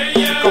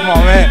 Come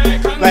on, man.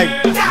 Like,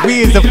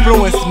 we is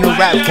influencing the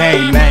rap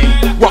game,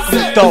 man. Welcome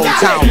to Throw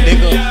Town,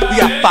 nigga. We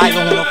got fire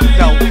on the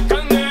floor.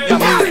 You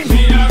know what I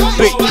mean?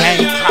 Big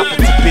game proper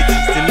to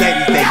bitches and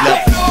ladies they love.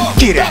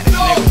 Get at it,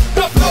 nigga.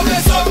 The floor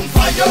is on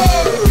fire.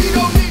 We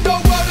don't need no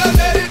water,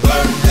 let it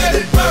burn, let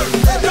it burn.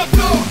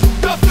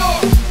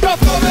 The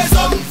floor is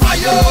on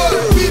fire.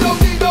 We don't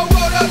need no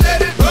water,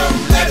 let it burn,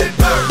 let it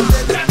burn.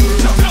 The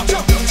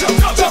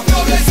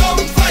floor is on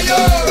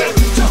fire.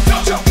 The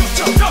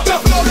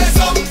floor is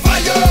on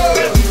fire.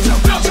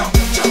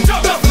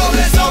 The floor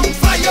is on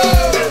fire.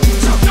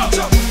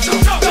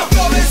 The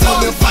floor is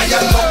on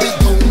fire.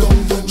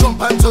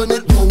 Jump and turn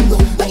it boom,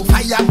 like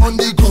fire on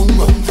the ground.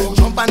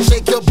 Jump and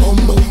shake your bum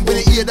when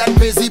you hear that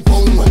crazy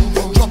boom.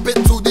 Drop it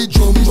to the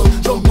drum.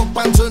 Jump up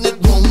and turn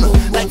it boom,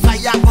 like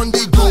fire on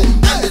the ground.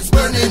 And it's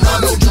burning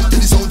up. Now jump to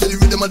the sound, to the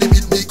rhythm of the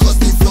beat, because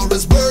the floor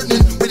is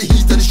burning. With the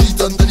heat of the street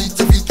underneath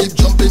the beat, keep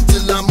jumping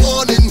till the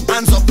morning.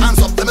 Hands up,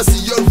 let me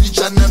see you reach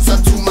and answer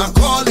to my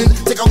calling.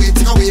 Take a wave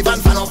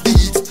and fan off the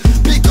heat,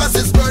 because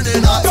it's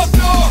burning up. The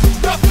floor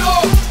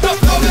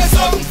is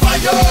on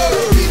fire.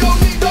 We don't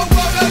need no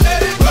water,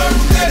 let it burn,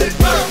 let it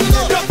burn.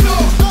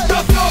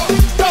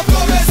 The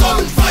floor is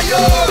on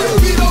fire.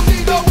 We don't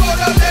need no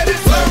water, let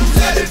it burn,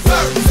 let it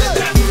burn.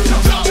 The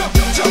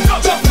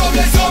floor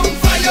is on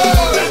fire.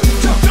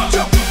 The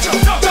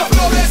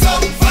floor is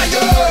on fire.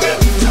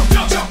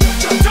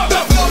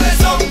 The floor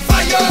is on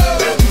fire.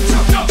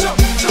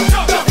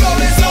 The floor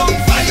is on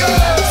fire.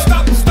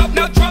 Stop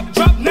now,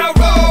 drop now,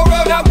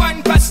 roll now,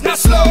 wine fast now,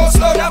 slow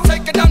now,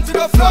 take it down to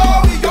the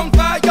floor. We on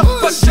fire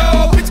for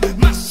show. It's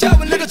my show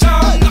and Little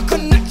John, the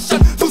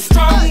connection too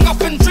strong.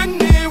 Often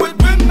drinking with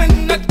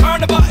women at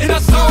carnival in a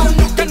song.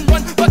 You can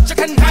run, but you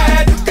can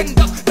hide. You can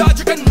duck, dodge,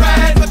 you can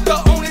ride, but the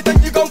only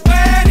thing you gon'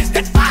 find is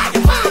that fire.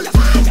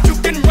 You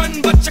can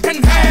run, but you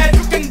can hide.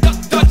 You can duck,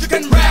 dodge, you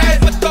can ride,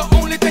 but the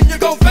only thing you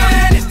gon'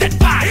 find is that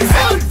fire. It's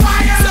on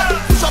fire.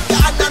 Push up your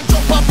hand and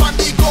jump up on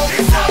the go.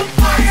 It's on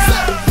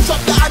fire. Push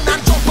up your hand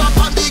and jump up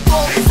on the go.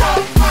 It's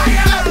on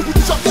fire.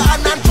 Push up your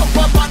hand and jump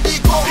up on the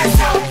go. It's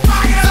on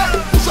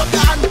fire. Push up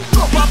your hand,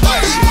 jump up on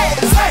the go.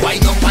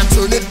 Wind up and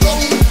turn it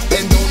down,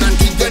 bend down and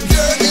keep them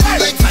yearning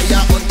like fire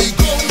on the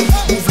ground.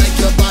 Move like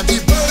your body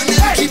burning,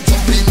 keep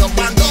jumping up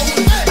and down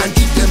and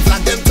keep them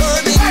flat them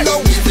turning. Now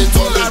wave it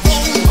all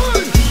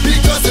around,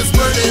 because it's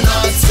burning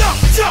us.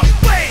 Jump,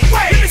 wait,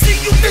 let me see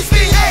you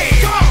misbehave.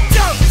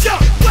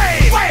 Jump,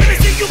 wait, let me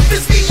see you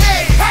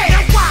misbehave. Hey,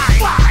 now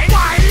why?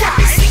 Let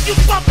me see you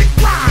bump and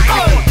grind.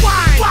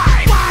 Why?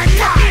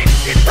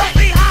 Let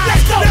me high.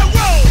 Let's go. Now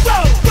roll.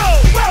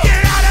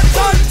 Get out of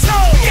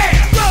control. Yeah,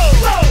 roll.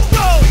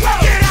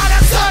 Get out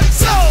of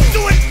control.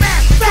 Do it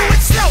fast, do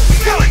it slow.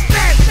 Do it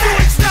fast, do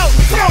it slow.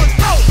 Come on,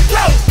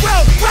 roll.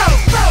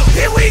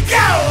 Here we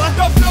go.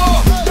 The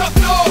floor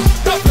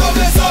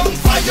is on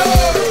fire.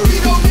 We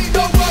don't need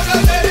no water,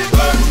 let it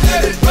burn,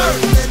 let it burn.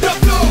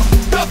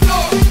 The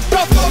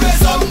floor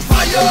is on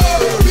fire.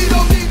 We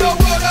don't need no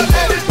water,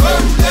 let it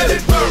burn, let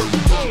it burn.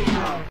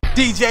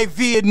 DJ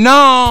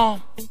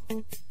Vietnam.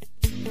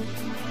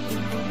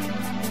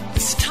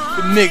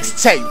 The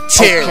mixtape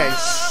terror. Okay.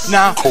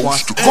 Now,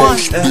 Coast to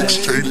coast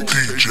mixtape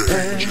DJ.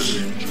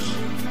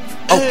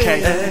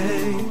 Okay.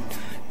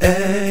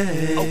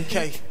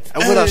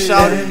 And what up,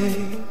 shawty?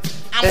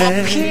 I'm a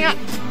pimp.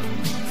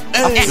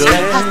 And I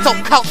hustle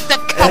coast to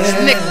coast,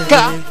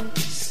 nigga.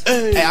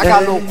 Hey, I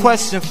got a little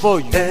question for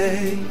you.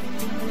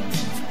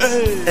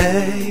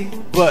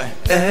 But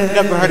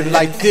never heard it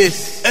like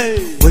this.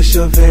 What's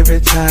your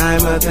favorite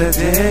time of the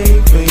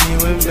day for you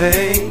and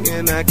me?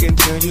 And I can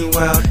turn you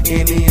out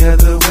any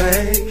other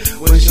way.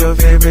 What's your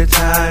favorite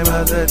time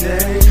of the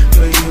day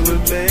for you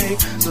and me?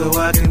 So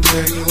I can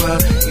turn you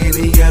out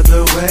any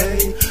other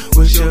way.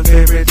 What's your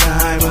favorite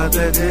time of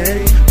the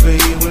day for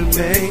you and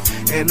me?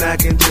 And I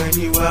can turn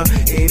you out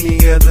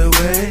any other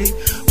way.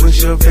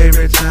 What's your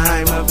favorite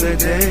time of the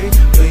day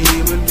for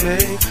you and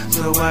me?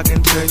 So I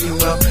can turn you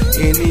out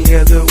any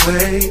other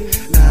way.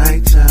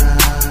 Nighttime.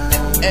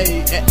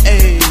 Hey.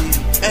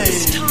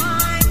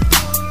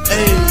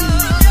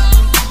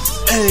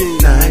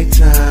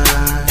 Nighttime.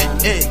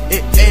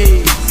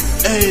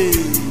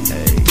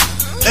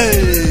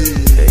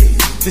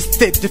 They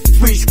said the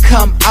freaks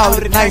come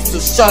out at night, so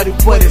shawty,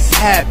 what is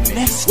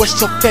happening?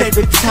 What's your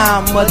favorite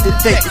time of the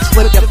day? It's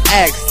what I'm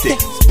asking.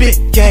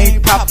 Spit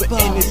game proper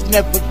and it's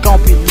never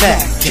gonna be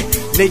lacking.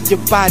 Lay your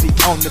body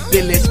on the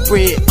billet,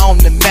 spread on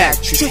the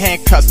mattress.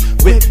 Handcuffs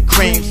with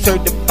cream,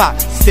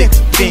 certified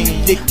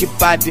 16. Lick your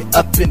body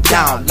up and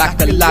down like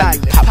a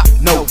lollipop.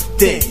 No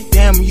thing,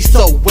 damn you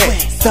so wet.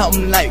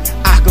 Something like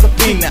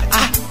Aquafina.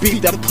 I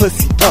beat that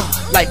pussy up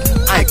like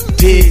I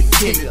did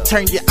Tina.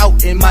 Turn you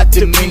out in my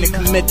demeanor.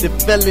 Commit the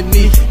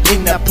felony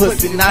in that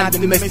pussy, not the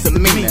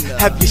misdemeanor.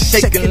 Have you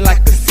shaking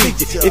like a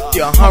seizure? If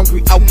you're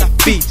hungry, I will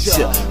feed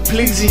you.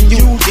 Pleasing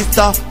you food is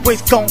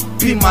always gon'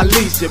 be my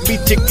leisure.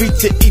 Meet ya,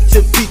 greet ya, eat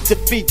ya, beat ya,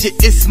 feed ya,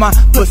 it's my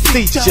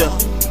procedure.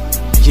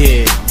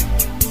 Yeah,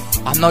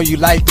 I know you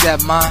like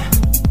that, man,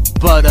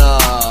 but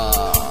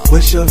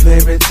what's your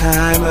favorite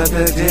time of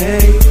the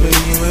day for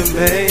you and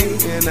me?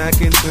 And I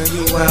can turn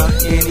you out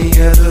any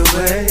other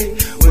way.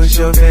 What's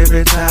your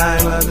favorite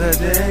time of the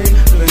day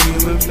for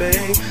you and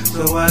me?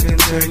 So I can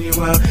turn you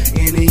out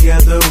any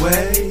other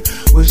way.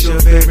 What's your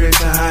favorite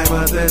time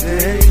of the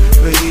day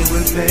for you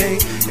and me?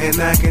 And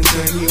I can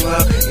turn you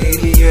out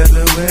any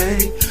other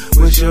way.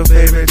 What's your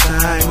favorite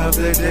time of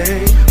the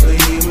day for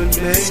you and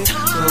me?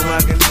 So I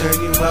can turn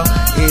you out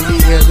any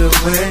other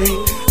way.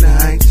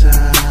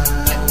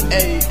 Nighttime.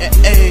 Hey,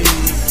 hey,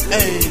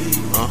 hey,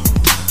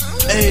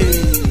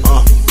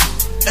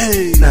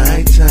 hey,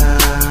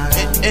 nighttime.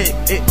 Hey,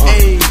 hey,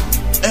 hey,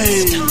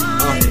 hey.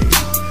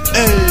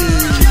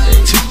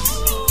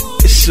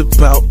 It's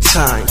about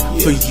time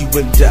for you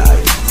and I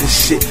to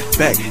sit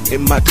back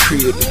in my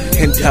crib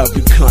and I'll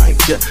recline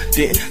ya,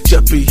 then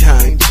jump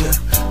behind ya.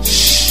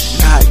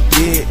 Shh, not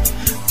yet.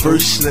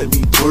 First let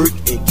me work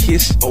and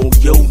kiss on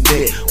your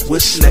neck.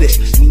 What's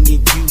next? Me and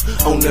you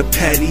on the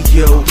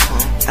patio.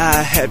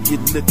 I have you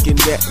looking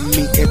at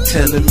me and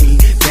telling me,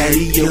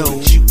 Daddy, yo,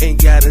 but you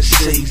ain't gotta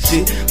say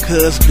shit,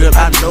 cause girl,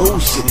 I know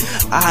shit.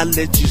 I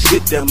let you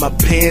sit down my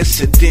pants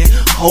and then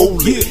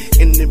hold it.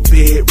 In the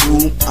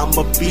bedroom, I'm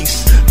a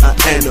beast, an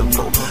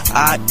animal.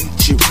 I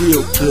eat you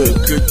real good,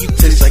 girl, you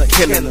taste like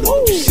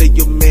cantaloupe. You say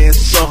your man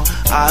soft,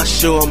 I'll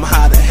show him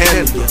how to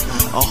handle you.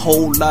 A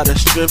whole lot of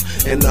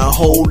strength and a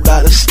whole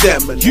lot of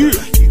stamina. You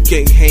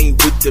can't hang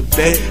with the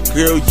vet,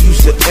 girl,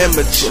 you's an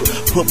amateur.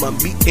 Put my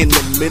meat in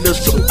the middle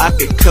so I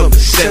can come and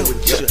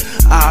sandwich ya.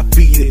 I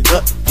beat it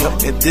up,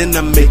 and then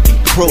I make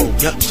it crow.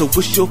 So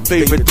what's your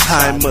favorite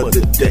time of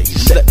the day?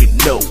 Let me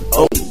know.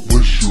 Oh,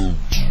 what's your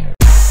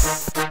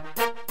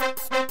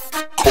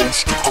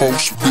Coast to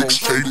Coast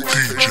Mixtape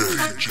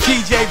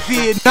DJ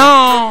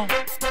Vietnam,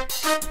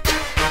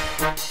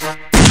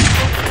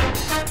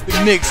 the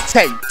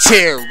Mixtape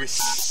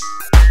terrorist.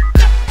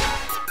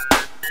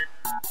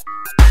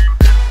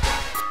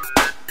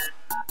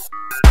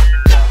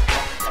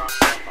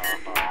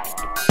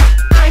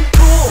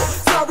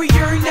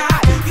 You're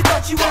not. You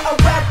thought you were a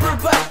rapper,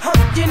 but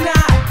you're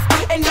not.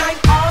 And I'm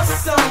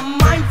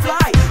awesome, I'm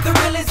fly. The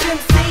realest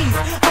MCs,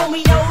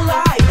 homie, no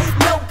lie.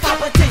 No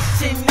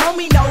competition,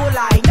 homie, no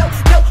lie. No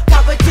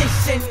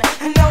competition,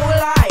 no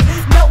lie.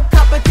 No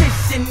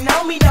competition,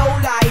 homie, no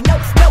lie. No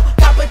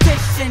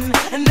competition,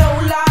 no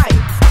lie.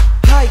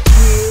 Hi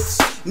kids,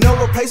 no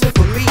replacement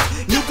for me.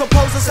 New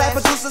composer, slash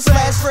producer,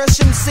 slash fresh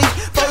MC.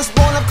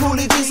 Firstborn of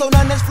Cooley G, so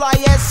none as fly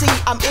as C.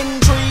 I'm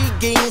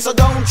intriguing, so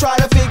don't try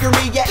to figure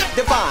me yet.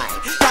 Divine,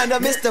 kinda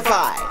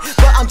mystified,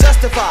 but I'm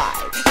justified,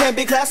 can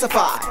be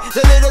classified.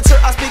 The literature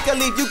I speak will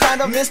leave you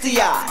kind of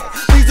misty-eyed.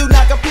 Please do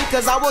not compete,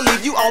 cause I will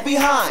leave you all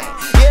behind.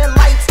 Yeah,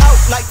 lights out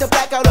like the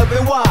blackout of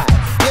NY.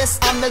 Yes,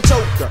 I'm the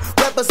Joker,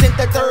 represent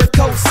the third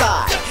coast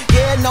side.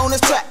 Yeah, known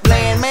as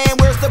Trapland, man,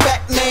 where's the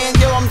Batman?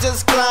 Yo, I'm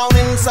just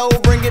clowning, so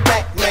bring it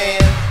back,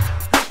 man.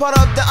 Part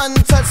of the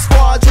untouched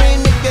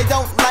squadron. If you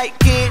don't like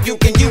it, you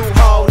can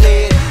U-haul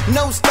it.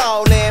 No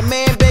stalling,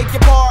 man, beg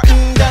your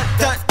pardon. Dun,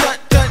 dun, dun,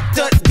 dun,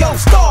 dun, yo,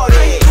 start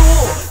it.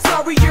 Cool,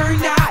 sorry you're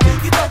not.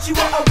 You thought you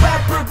were a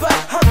rapper, but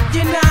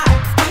you're not.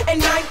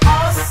 And I'm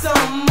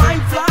awesome, I'm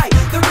fly.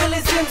 The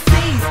realest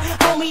MCs,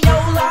 homie, no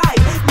lie.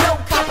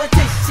 No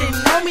competition,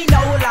 homie,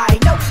 no lie.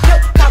 No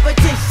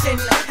competition,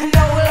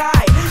 no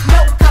lie.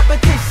 No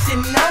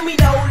competition, homie,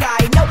 no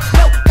lie. No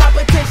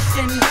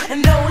competition,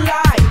 no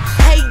lie.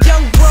 Hey,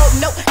 young bro,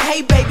 no,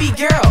 hey, baby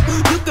girl.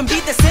 You can be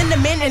the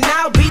cinnamon and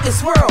I'll be the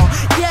swirl.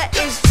 Yeah,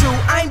 it's true,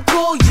 I'm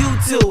cool, you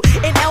too.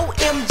 And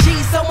OMG,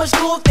 so much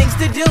cool things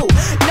to do.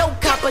 No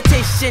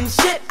competition,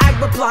 shit, I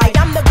reply.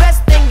 I'm the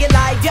best thing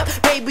alive, yep,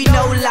 baby,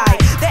 no lie.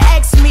 They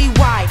ask me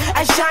why,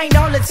 I shine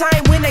all the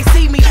time when they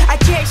see me. I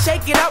can't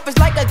shake it up, it's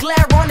like a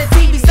glare on the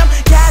TV. Some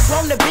guys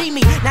wanna be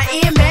me, now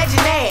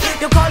imagine that.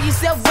 Don't call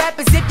yourself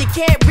rappers if you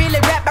can't really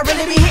rap. I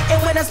really be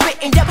hitting when I'm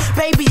spitting, yep,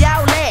 baby,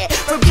 I'll laugh.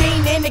 From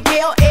King in the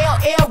Gale,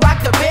 LL, rock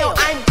the bell.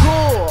 I'm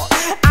cool,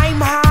 I'm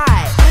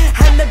high,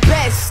 I'm the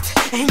best,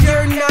 and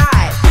you're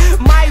not.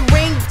 My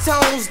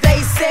ringtones,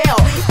 they sell.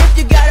 If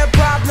you got a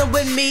problem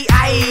with me,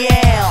 I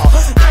yell.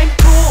 I'm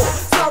cool,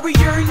 sorry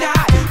you're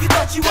not. You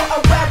thought you were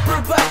a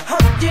rapper, but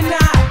you're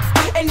not.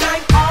 And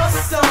I'm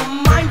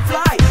awesome, I'm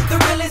fly. The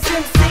realest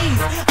MCs,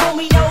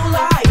 homie, no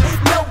lie.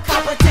 No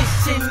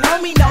competition,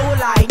 homie, no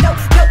lie. No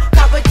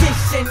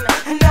competition,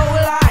 no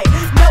lie.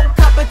 No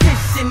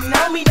competition,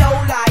 homie, no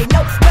lie.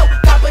 No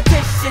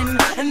competition,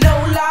 no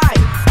lie.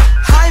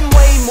 I'm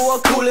way more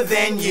cooler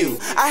than you.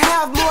 I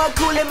have more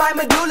cool in my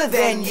medulla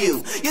than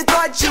you. You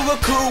thought you were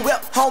cool, well,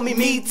 homie,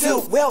 me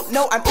too. Well,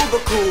 no, I'm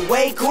uber cool,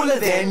 way cooler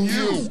than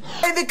you.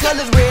 Favorite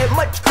color's red,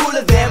 much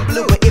cooler than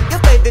blue. But if your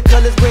favorite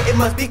color's red, it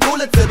must be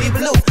cooler to be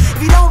blue.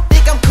 If you don't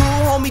think I'm cool,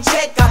 homie,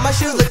 check out my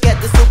shoes. Look at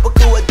the super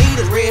cool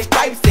Adidas, red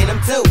stripes in them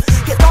too.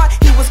 You thought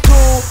he was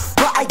cool,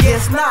 but I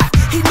guess not.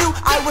 He knew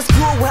I was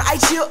cool when I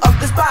chill up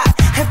the spot.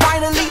 And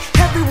finally,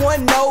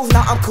 everyone knows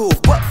now I'm cool.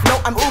 But no,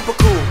 I'm uber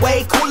cool.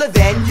 way cooler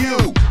than you.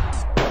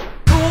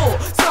 Cool,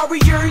 sorry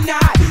you're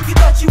not. You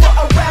thought you were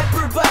a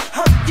rapper, but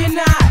you're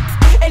not.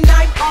 And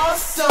I'm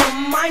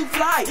awesome, I'm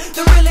fly.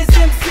 The realest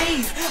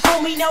MCs,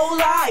 homie, no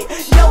lie.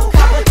 No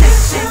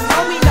competition,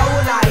 homie, no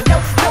lie. No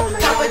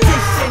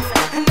competition,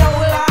 no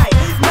lie.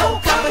 No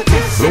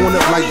competition. Blowing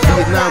up like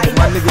Vietnam with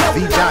my nigga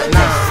V.9.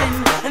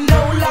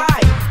 No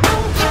lie. No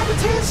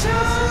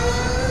competition,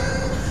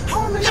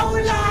 homie, no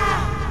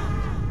lie.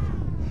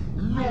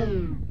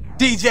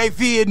 DJ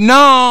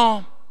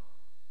Vietnam.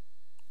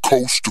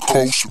 Coast to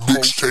coast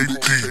mixtape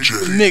DJ.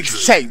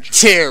 Mixtape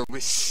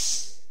terrorist.